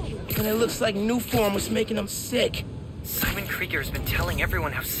 Whoa. And it looks like NuForm was making him sick. Simon Krieger's been telling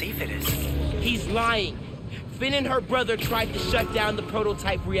everyone how safe it is. He's lying. Finn and her brother tried to shut down the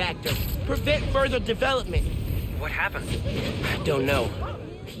prototype reactor, prevent further development. What happened? I don't know.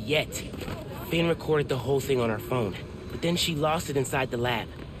 Yet. Finn recorded the whole thing on her phone, but then she lost it inside the lab.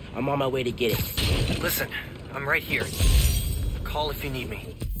 I'm on my way to get it. Listen, I'm right here. Call if you need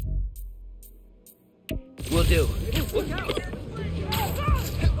me. Will do. Look out!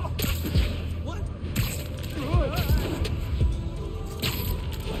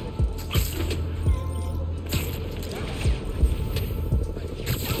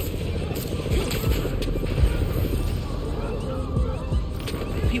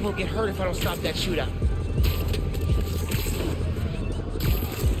 People get hurt if I don't stop that shootout.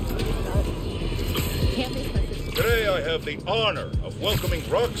 Today I have the honor of welcoming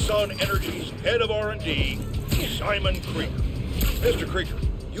Roxxon Energy's head of R&D, Simon Krieger. Mr. Krieger,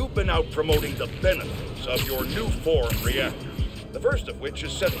 you've been out promoting the benefits of your NuForm reactors, the first of which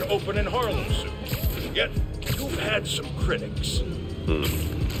is set to open in Harlem soon. Yet, You've had some critics.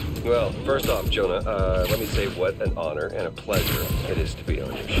 Well, first off, Jonah, let me say what an honor and a pleasure it is to be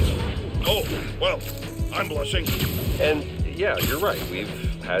on your show. Oh, well, I'm blushing. And yeah, you're right. We've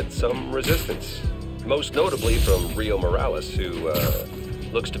had some resistance. Most notably from Rio Morales, who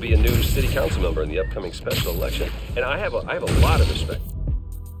looks to be a new city council member in the upcoming special election. And I have a lot of respect.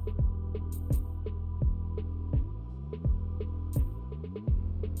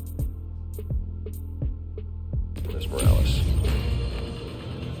 Ms. Morales.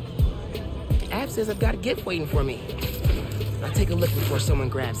 Ab says I've got a gift waiting for me. I'll take a look before someone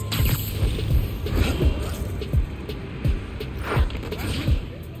grabs it.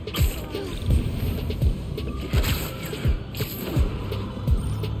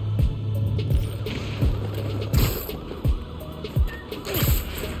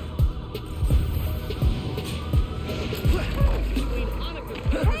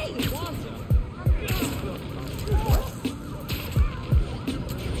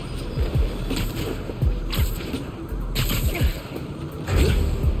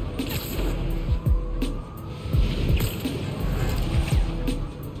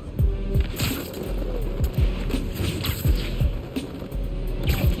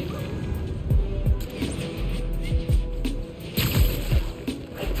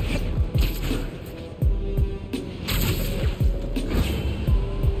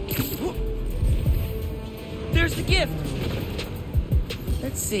 There's the gift!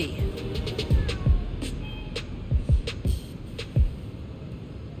 Let's see.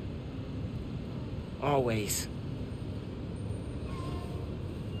 Always.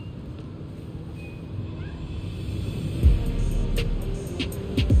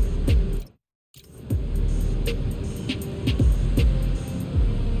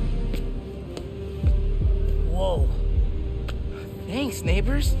 Whoa. Thanks,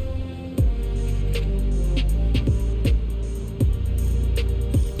 neighbors.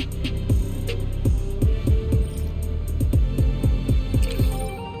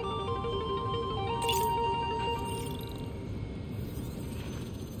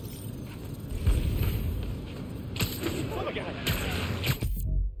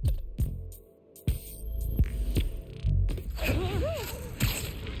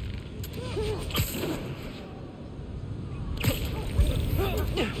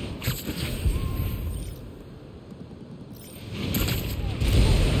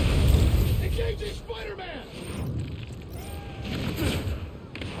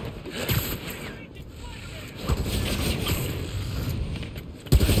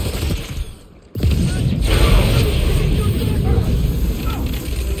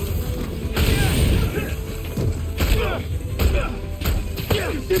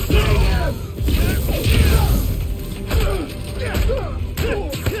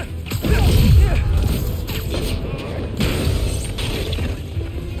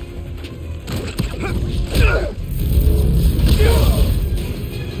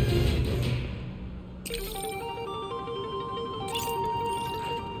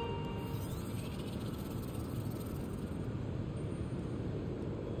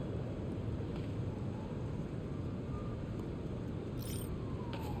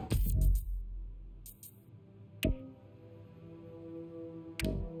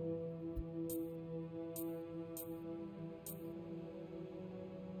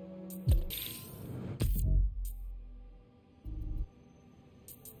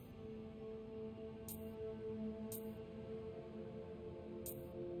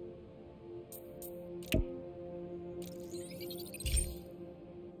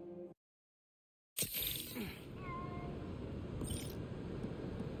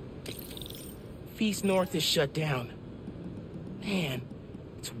 F.E.A.S.T. North is shut down. Man,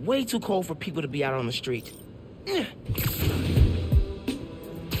 it's way too cold for people to be out on the street.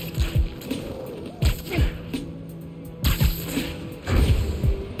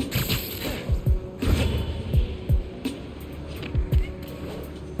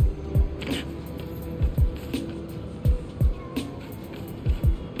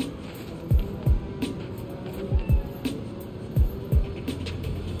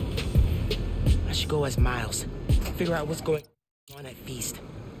 Go as Miles. Figure out what's going on at F.E.A.S.T.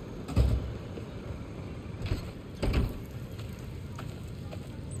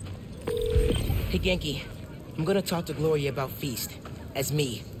 Hey, Genki. I'm gonna talk to Gloria about F.E.A.S.T. As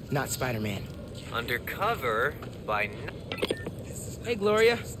me, not Spider-Man. Undercover by... Hey,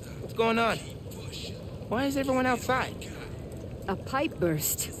 Gloria. What's going on? Why is everyone outside? A pipe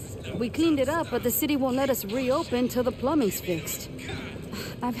burst. We cleaned it up, but the city won't let us reopen till the plumbing's fixed.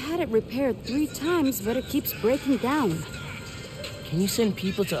 I've had it repaired 3 times, but it keeps breaking down. Can you send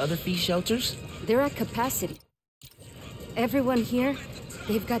people to other F.E.A.S.T. shelters? They're at capacity. Everyone here,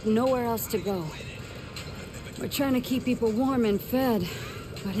 they've got nowhere else to go. We're trying to keep people warm and fed,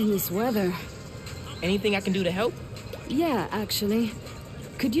 but in this weather... Anything I can do to help? Yeah, actually.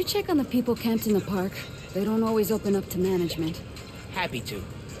 Could you check on the people camped in the park? They don't always open up to management. Happy to.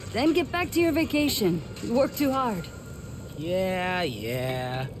 Then get back to your vacation. You work too hard.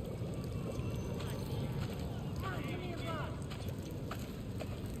 Yeah.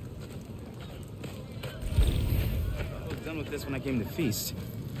 I was done with this when I came to F.E.A.S.T.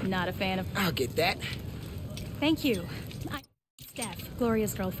 Not a fan of... I'll get that. Thank you. I'm Steph,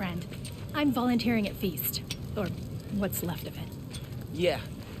 Gloria's girlfriend. I'm volunteering at F.E.A.S.T. Or what's left of it. Yeah.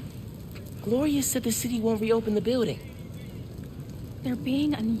 Gloria said the city won't reopen the building. They're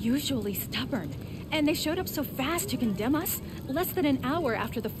being unusually stubborn. And they showed up so fast to condemn us, less than an hour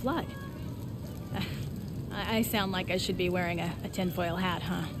after the flood. I sound like I should be wearing a tinfoil hat,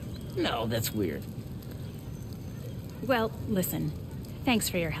 huh? No, that's weird. Well, listen. Thanks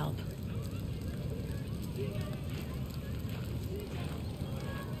for your help.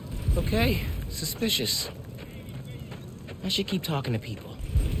 Okay, suspicious. I should keep talking to people.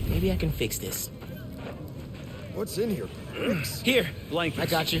 Maybe I can fix this. What's in here? Here, blankets. I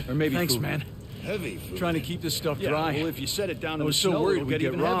got you. Or maybe Thanks, food. man. Heavy food. Trying to keep this stuff Yeah, dry. well, if you set it down in I was the so snow, worried it'll we'd get get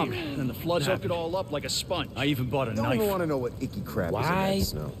even robbed, heavier. and then the flood Soak happened. it all up like a sponge. I even bought a Don't knife. even want to know what icky crap is in Why that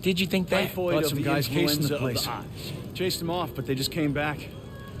snow. did you think that? Bought some guys casing the place. place. Chased them off, but they just came back.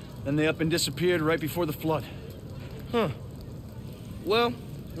 Then they up and disappeared right before the flood. Huh. Well,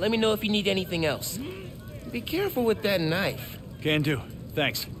 let me know if you need anything else. Be careful with that knife. Can do.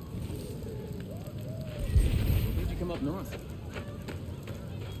 Thanks. Why'd you come up north?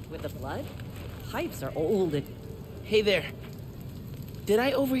 With the flood? Pipes are old and... Hey there. Did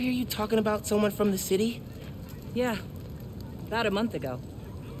I overhear you talking about someone from the city? Yeah. About a month ago.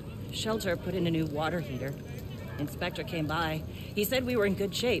 Shelter put in a new water heater. Inspector came by. He said we were in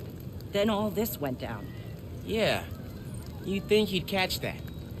good shape. Then all this went down. Yeah. You'd think he'd catch that.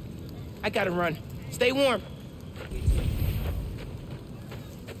 I gotta run. Stay warm.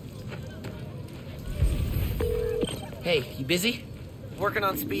 Hey, you busy? Working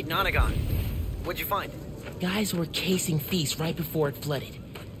on Speed Nonagon. What'd you find? Guys were casing F.E.A.S.T right before it flooded.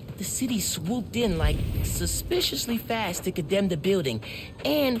 The city swooped in like suspiciously fast to condemn the building,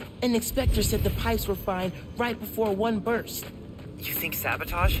 and an inspector said the pipes were fine right before one burst. You think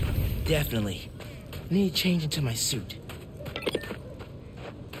sabotage? Definitely. I need to change into my suit.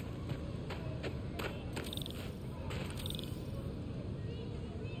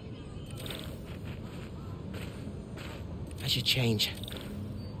 I should change.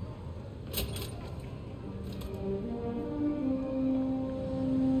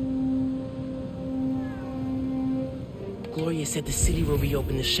 Gloria said the city will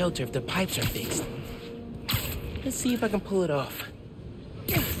reopen the shelter if the pipes are fixed. Let's see if I can pull it off.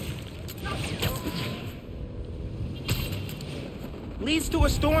 Leads to a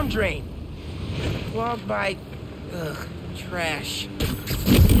storm drain. Clogged by... trash.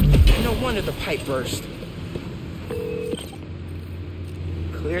 No wonder the pipe burst.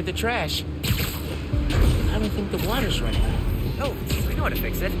 Cleared the trash. I don't think the water's running. Oh, we know how to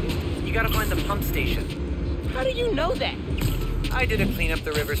fix it. You gotta find the pump station. How do you know that? I did a Clean Up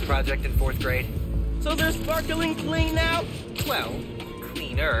the Rivers project in 4th grade. So they're sparkling clean now? Well,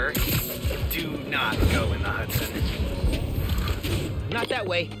 cleaner. Do not go in the Hudson. Not that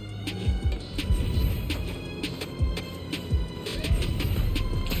way.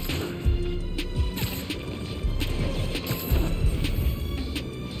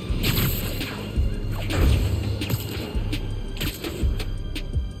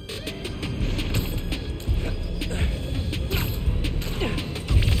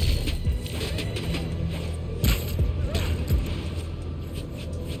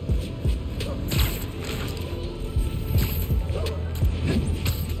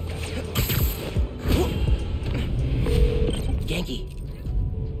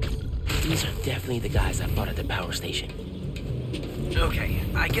 These are definitely the guys I fought at the power station. Okay,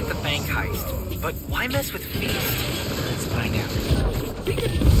 I get the bank heist, but why mess with F.E.A.S.T? Let's find out.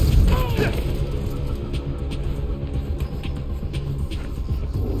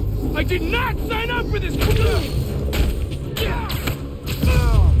 I did not sign up for this!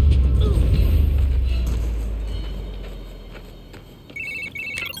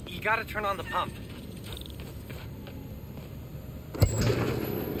 You gotta turn on the pump.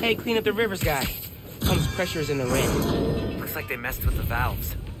 Hey, Clean Up the Rivers guy. Pump's pressure is in the ring. Looks like they messed with the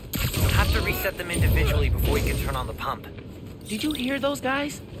valves. You'll have to reset them individually before you can turn on the pump. Did you hear those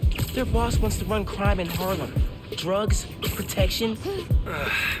guys? Their boss wants to run crime in Harlem. Drugs, protection.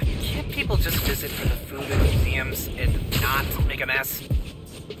 You Can't people just visit for the food and museums and not make a mess?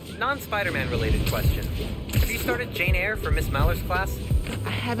 Non-Spider-Man related question. Have you started Jane Eyre for Miss Maller's class? I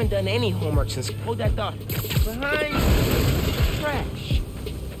haven't done any homework since... Hold that thought. Behind... trash.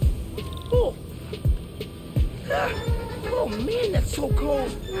 Oh! Oh man, that's so cold.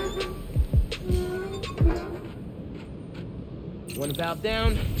 One valve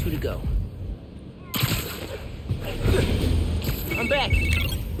down, 2 to go. I'm back.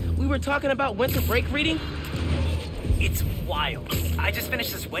 We were talking about winter break reading? It's wild. I just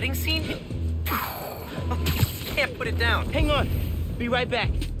finished this wedding scene. Can't put it down. Hang on. Be right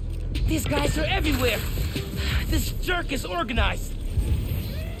back. These guys are everywhere. This jerk is organized.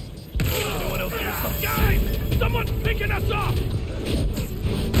 Anyone else hear some guys? Someone's picking us up!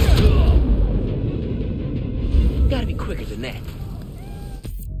 Gotta be quicker than that.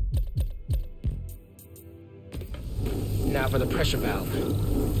 Now for the pressure valve.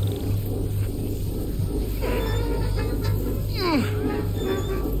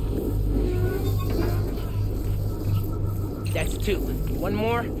 That's 2. One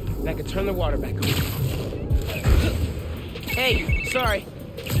more, and I can turn the water back on. Hey, sorry.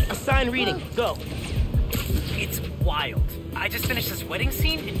 Assign reading. Go. It's wild. I just finished this wedding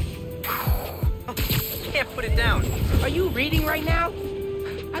scene. Can't put it down. Are you reading right now?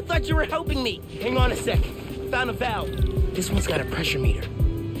 I thought you were helping me. Hang on a sec. Found a valve. This one's got a pressure meter.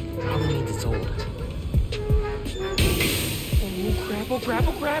 Probably means it's old. Oh, crap, oh, crap,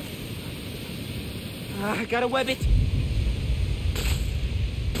 oh, crap. I gotta web it.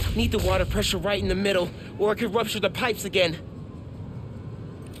 Need the water pressure right in the middle, or it could rupture the pipes again.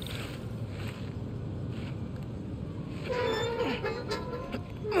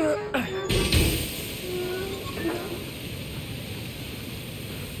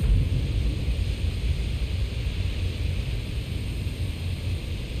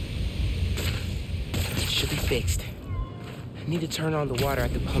 Should be fixed. I need to turn on the water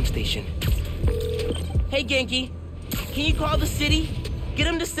at the pump station. Hey, Genki. Can you call the city? Get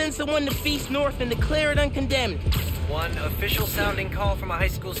them to send someone to F.E.A.S.T North and declare it uncondemned. One official sounding call from a high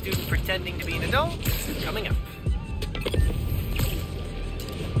school student pretending to be an adult coming up.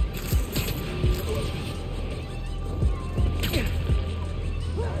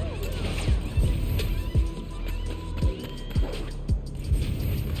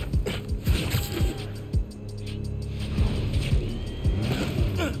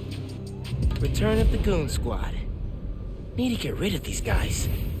 Return of the Goon Squad. Need to get rid of these guys.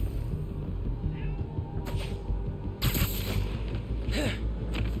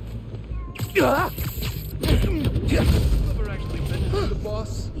 Ever actually been to the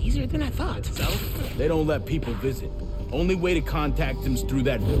boss? Easier than I thought. They don't let people visit. Only way to contact him's through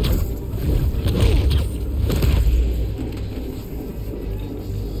that door.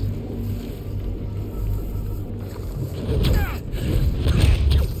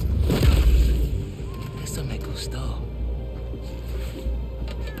 Eso me gustó.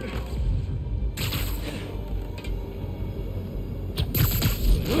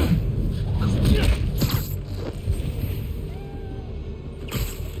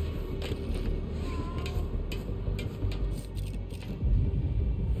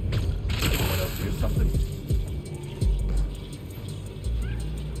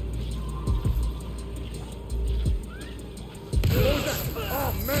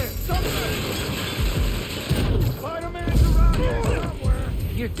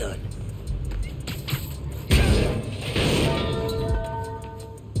 You're done.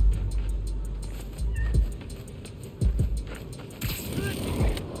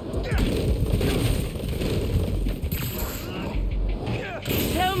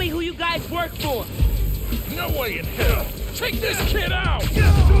 Tell me who you guys work for. No way in hell. Take this kid out!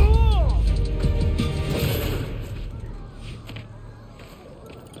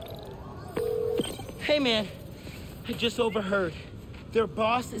 Hey, man. I just overheard. Their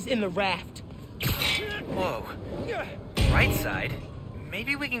boss is in the raft. Whoa. Right side?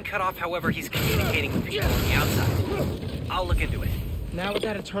 Maybe we can cut off however he's communicating with people on the outside. I'll look into it. Now we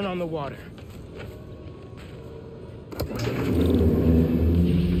gotta turn on the water.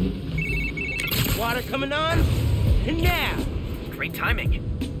 Water coming on, and now! Great timing.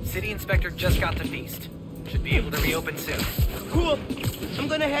 City Inspector just got to F.E.A.S.T. Should be able to reopen soon. Cool. I'm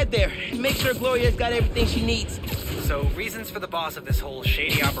gonna head there and make sure Gloria's got everything she needs. So, reasons for the boss of this whole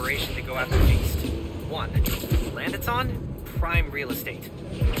shady operation to go after F.E.A.S.T. 1. Land it's on? Prime real estate.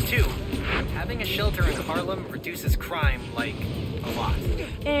 2. Having a shelter in Harlem reduces crime, like, a lot.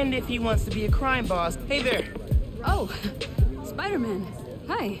 And if he wants to be a crime boss, hey there. Oh, Spider-Man.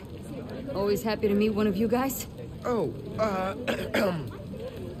 Hi. Always happy to meet one of you guys. Oh,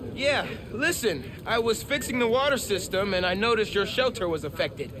 Yeah, listen, I was fixing the water system and I noticed your shelter was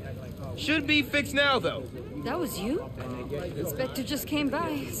affected. Should be fixed now, though. That was you? Inspector just came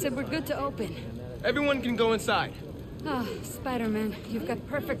by, said we're good to open. Everyone can go inside. Ah, Spider-Man, you've got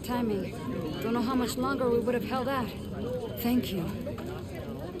perfect timing. Don't know how much longer we would have held out. Thank you.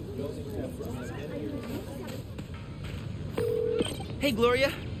 Hey,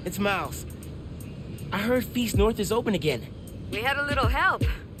 Gloria, it's Miles. I heard F.E.A.S.T North is open again. We had a little help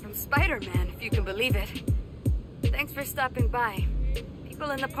from Spider-Man, if you can believe it. Thanks for stopping by. People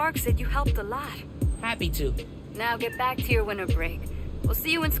in the park said you helped a lot. Happy to. Now get back to your winter break. We'll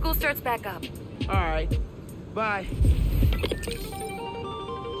see you when school starts back up. All right. Bye.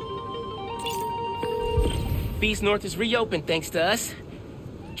 F.E.A.S.T North is reopened thanks to us.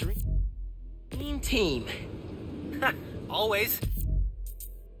 Dream team. Always.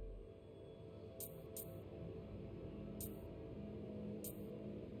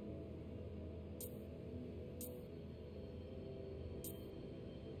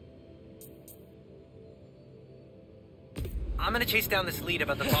 I'm gonna chase down this lead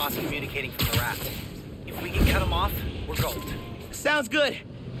about the boss communicating from the raft. If we can cut him off, we're gold. Sounds good.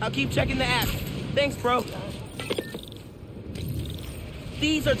 I'll keep checking the app. Thanks, bro.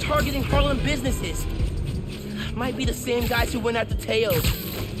 These are targeting Harlem businesses. Might be the same guys who went after Teos.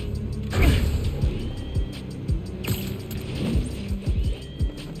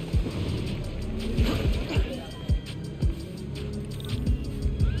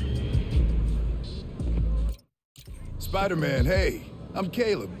 Spider-Man, hey. I'm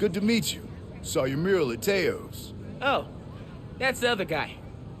Caleb. Good to meet you. Saw your mural at Teo's. Oh, that's the other guy.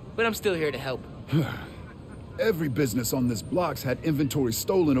 But I'm still here to help. Every business on this block's had inventory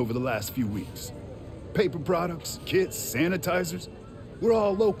stolen over the last few weeks. Paper products, kits, sanitizers. We're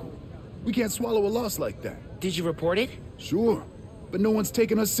all local. We can't swallow a loss like that. Did you report it? Sure, but no one's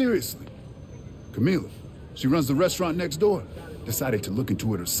taking us seriously. Camila, she runs the restaurant next door. Decided to look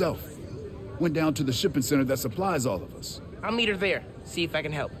into it herself. Went down to the shipping center that supplies all of us. I'll meet her there, see if I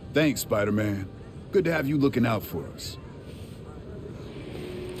can help. Thanks, Spider-Man. Good to have you looking out for us.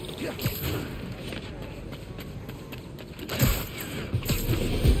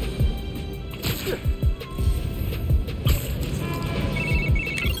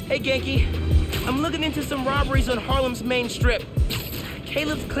 Hey, Genki. I'm looking into some robberies on Harlem's main strip.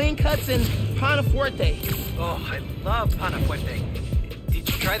 Caleb's Clean Cuts and Pana Fuerte. Oh, I love Pana Fuerte. Did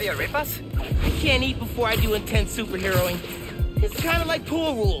you try the arepas? I can't eat before I do intense superheroing. It's kind of like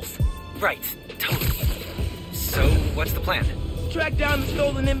pool rules. Right, totally. So, what's the plan? Track down the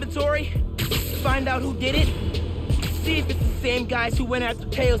stolen inventory, find out who did it, see if it's the same guys who went after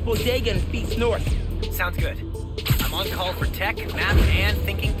Teo's Bodega and F.E.A.S.T North. Sounds good. I'm on call for tech, map, and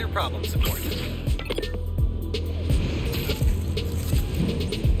thinking through problem support.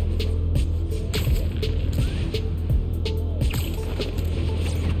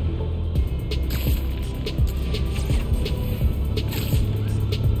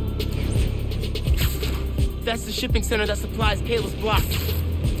 That's the shipping center that supplies Caleb's block.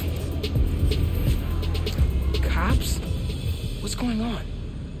 Cops? What's going on?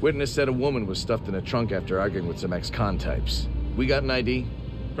 Witness said a woman was stuffed in a trunk after arguing with some ex-con types. We got an ID?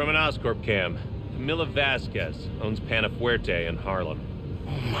 From an Oscorp cam. Camila Vasquez owns Pana Fuerte in Harlem.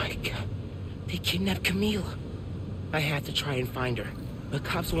 Oh my god. They kidnapped Camila. I have to try and find her, but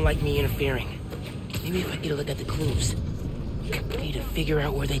cops won't like me interfering. Maybe if I get a look at the clues. I need to figure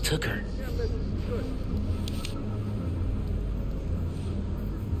out where they took her.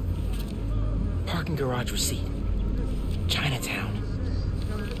 Parking garage receipt. Chinatown.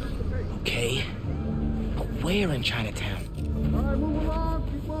 Okay. But where in Chinatown? All right, move along.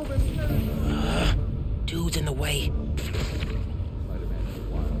 Keep moving. Dude's in the way.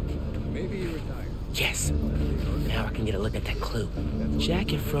 Maybe you retired. Yes. Now I can get a look at that clue.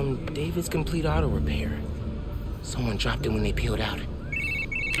 Jacket from David's Complete Auto Repair. Someone dropped it when they peeled out.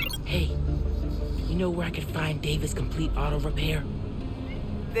 Hey, you know where I could find David's Complete Auto Repair?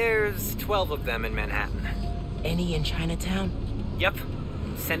 There's 12 of them in Manhattan. Any in Chinatown? Yep.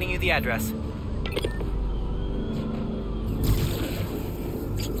 Sending you the address.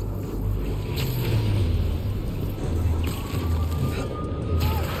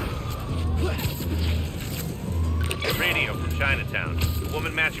 Radio from Chinatown. The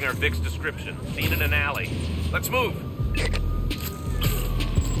woman matching our Vic's description. Seen in an alley. Let's move.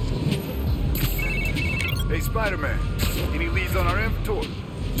 Hey, Spider-Man. Any leads on our inventory?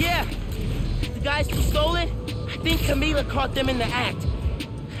 Yeah. The guys who stole it, I think Camila caught them in the act.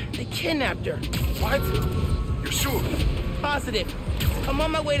 They kidnapped her. What? You're sure? Positive. I'm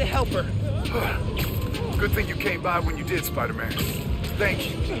on my way to help her. Good thing you came by when you did, Spider-Man. Thanks.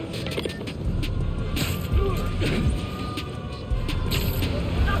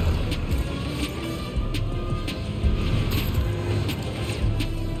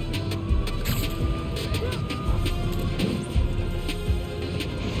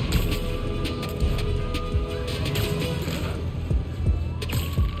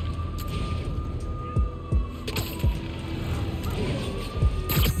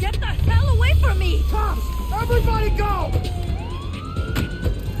 Get the hell away from me! Cops! Everybody go!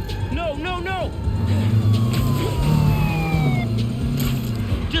 No, no, no!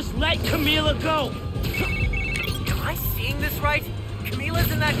 Just let Camila go! Am I seeing this right?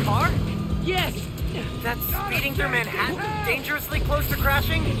 Camila's in that car? Yes! That's speeding through Manhattan, dangerously close to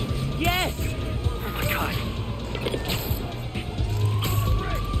crashing? Yes! Oh my god.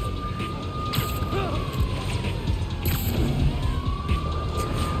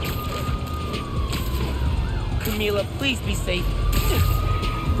 Camila, please be safe.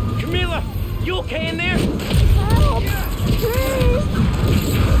 Camila, you okay in there? Help!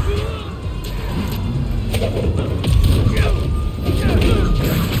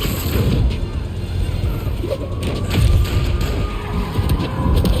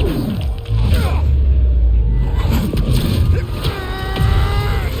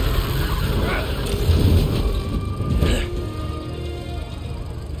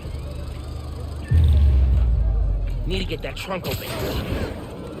 Need to get that trunk open.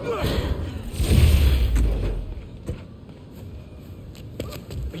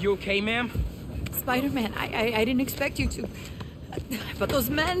 Are you okay, ma'am? Spider-Man, I didn't expect you to. But those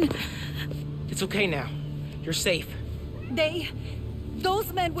men... It's okay now. You're safe.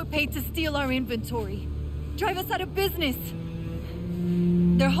 Those men were paid to steal our inventory. Drive us out of business.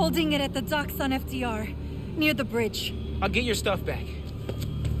 They're holding it at the docks on FDR, near the bridge. I'll get your stuff back.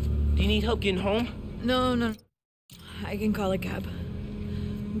 Do you need help getting home? No. I can call a cab.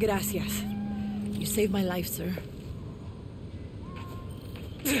 Gracias. You saved my life, sir.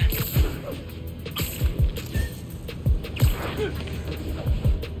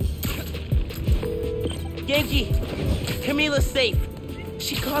 Yankee, Camila's safe.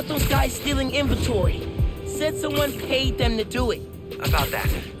 She caught those guys stealing inventory. Said someone paid them to do it. About that,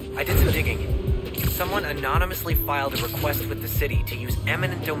 I did some digging. Someone anonymously filed a request with the city to use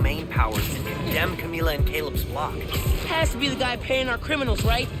eminent domain powers to condemn Camila and Caleb's block. Has to be the guy paying our criminals,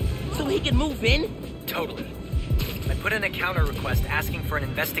 right? So he can move in? Totally. I put in a counter request asking for an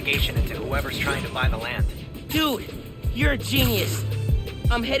investigation into whoever's trying to buy the land. Dude, you're a genius.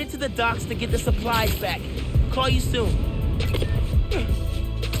 I'm headed to the docks to get the supplies back. Call you soon.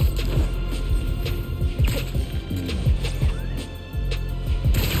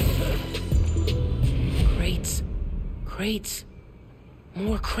 Crates.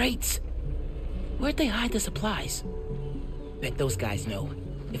 More crates. Where'd they hide the supplies? Bet those guys know.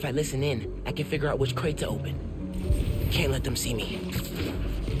 If I listen in, I can figure out which crate to open. Can't let them see me.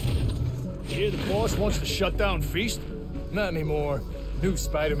 Yeah, the boss wants to shut down F.E.A.S.T? Not anymore. New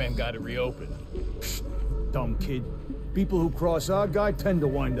Spider-Man got it reopened. Dumb kid. People who cross our guy tend to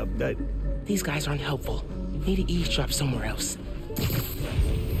wind up dead. These guys aren't helpful. Need to eavesdrop somewhere else.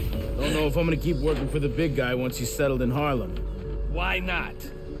 Don't know if I'm gonna keep working for the big guy once he's settled in Harlem. Why not?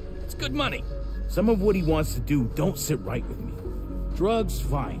 It's good money. Some of what he wants to do don't sit right with me. Drugs,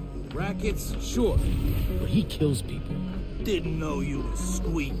 fine. Rackets, sure. But he kills people. Didn't know you was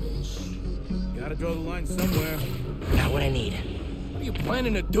squeamish. Gotta draw the line somewhere. Not what I need. What are you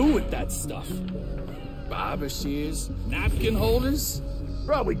planning to do with that stuff? Barber shears? Napkin holders?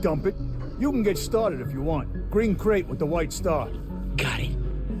 Probably dump it. You can get started if you want. Green crate with the white star. Got it.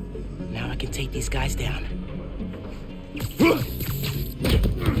 Now I can take these guys down.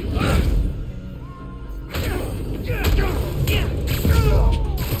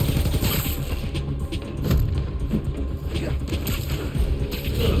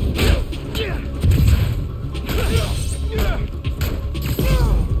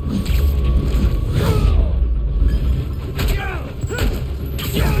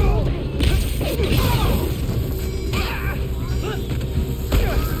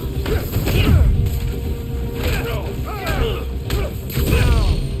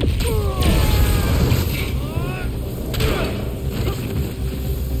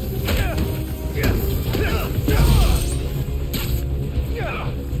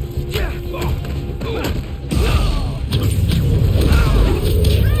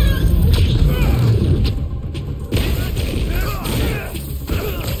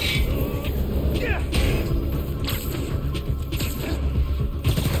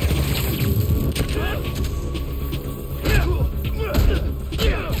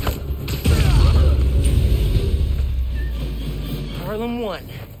 Harlem 1.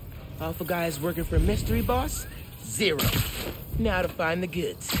 Alpha guys working for Mystery Boss, 0. Now to find the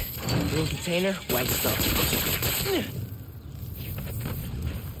goods. Green container, white stuff.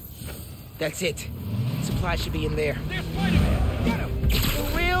 That's it. Supply should be in there. There's Spider-Man! Get him!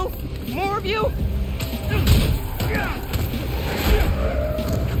 For real? More of you?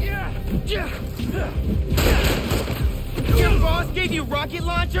 Your boss gave you rocket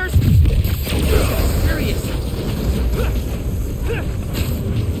launchers? Serious.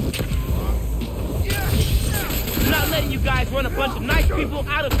 I'm not letting you guys run a bunch of nice people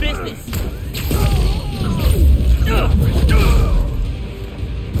out of business.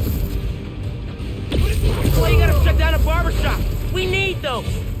 Why you gotta shut down a barbershop? We need those.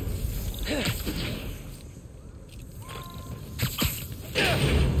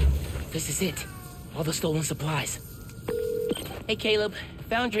 This is it. All the stolen supplies. Hey, Caleb.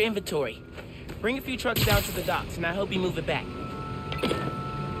 Found your inventory. Bring a few trucks down to the docks, and I hope you move it back.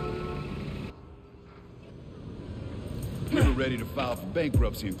 We were ready to file for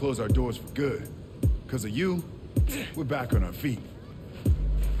bankruptcy and close our doors for good. Because of you, we're back on our feet.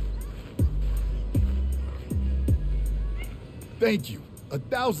 Thank you.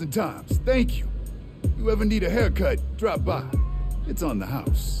 1,000 times. Thank you. You ever need a haircut, drop by. It's on the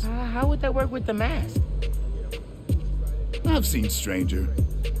house. How would that work with the mask? I've seen stranger.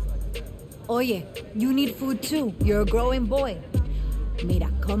 Oye, you need food too. You're a growing boy.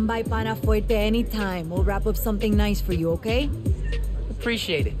 Mira, come by Pana Fuerte anytime. We'll wrap up something nice for you, okay?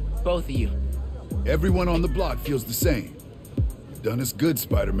 Appreciate it, both of you. Everyone on the block feels the same. You've done us good,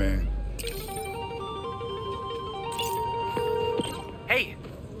 Spider-Man. Hey,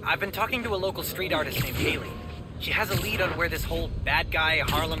 I've been talking to a local street artist named Haley. She has a lead on where this whole bad guy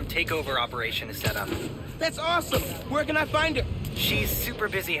Harlem takeover operation is set up. That's awesome! Where can I find her? She's super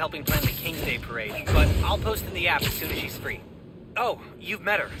busy helping plan the King's Day parade, but I'll post in the app as soon as she's free. Oh, you've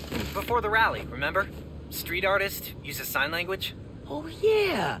met her. Before the rally, remember? Street artist, uses sign language. Oh,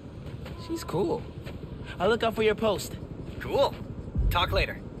 yeah! She's cool. I'll look out for your post. Cool. Talk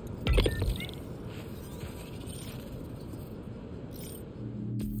later.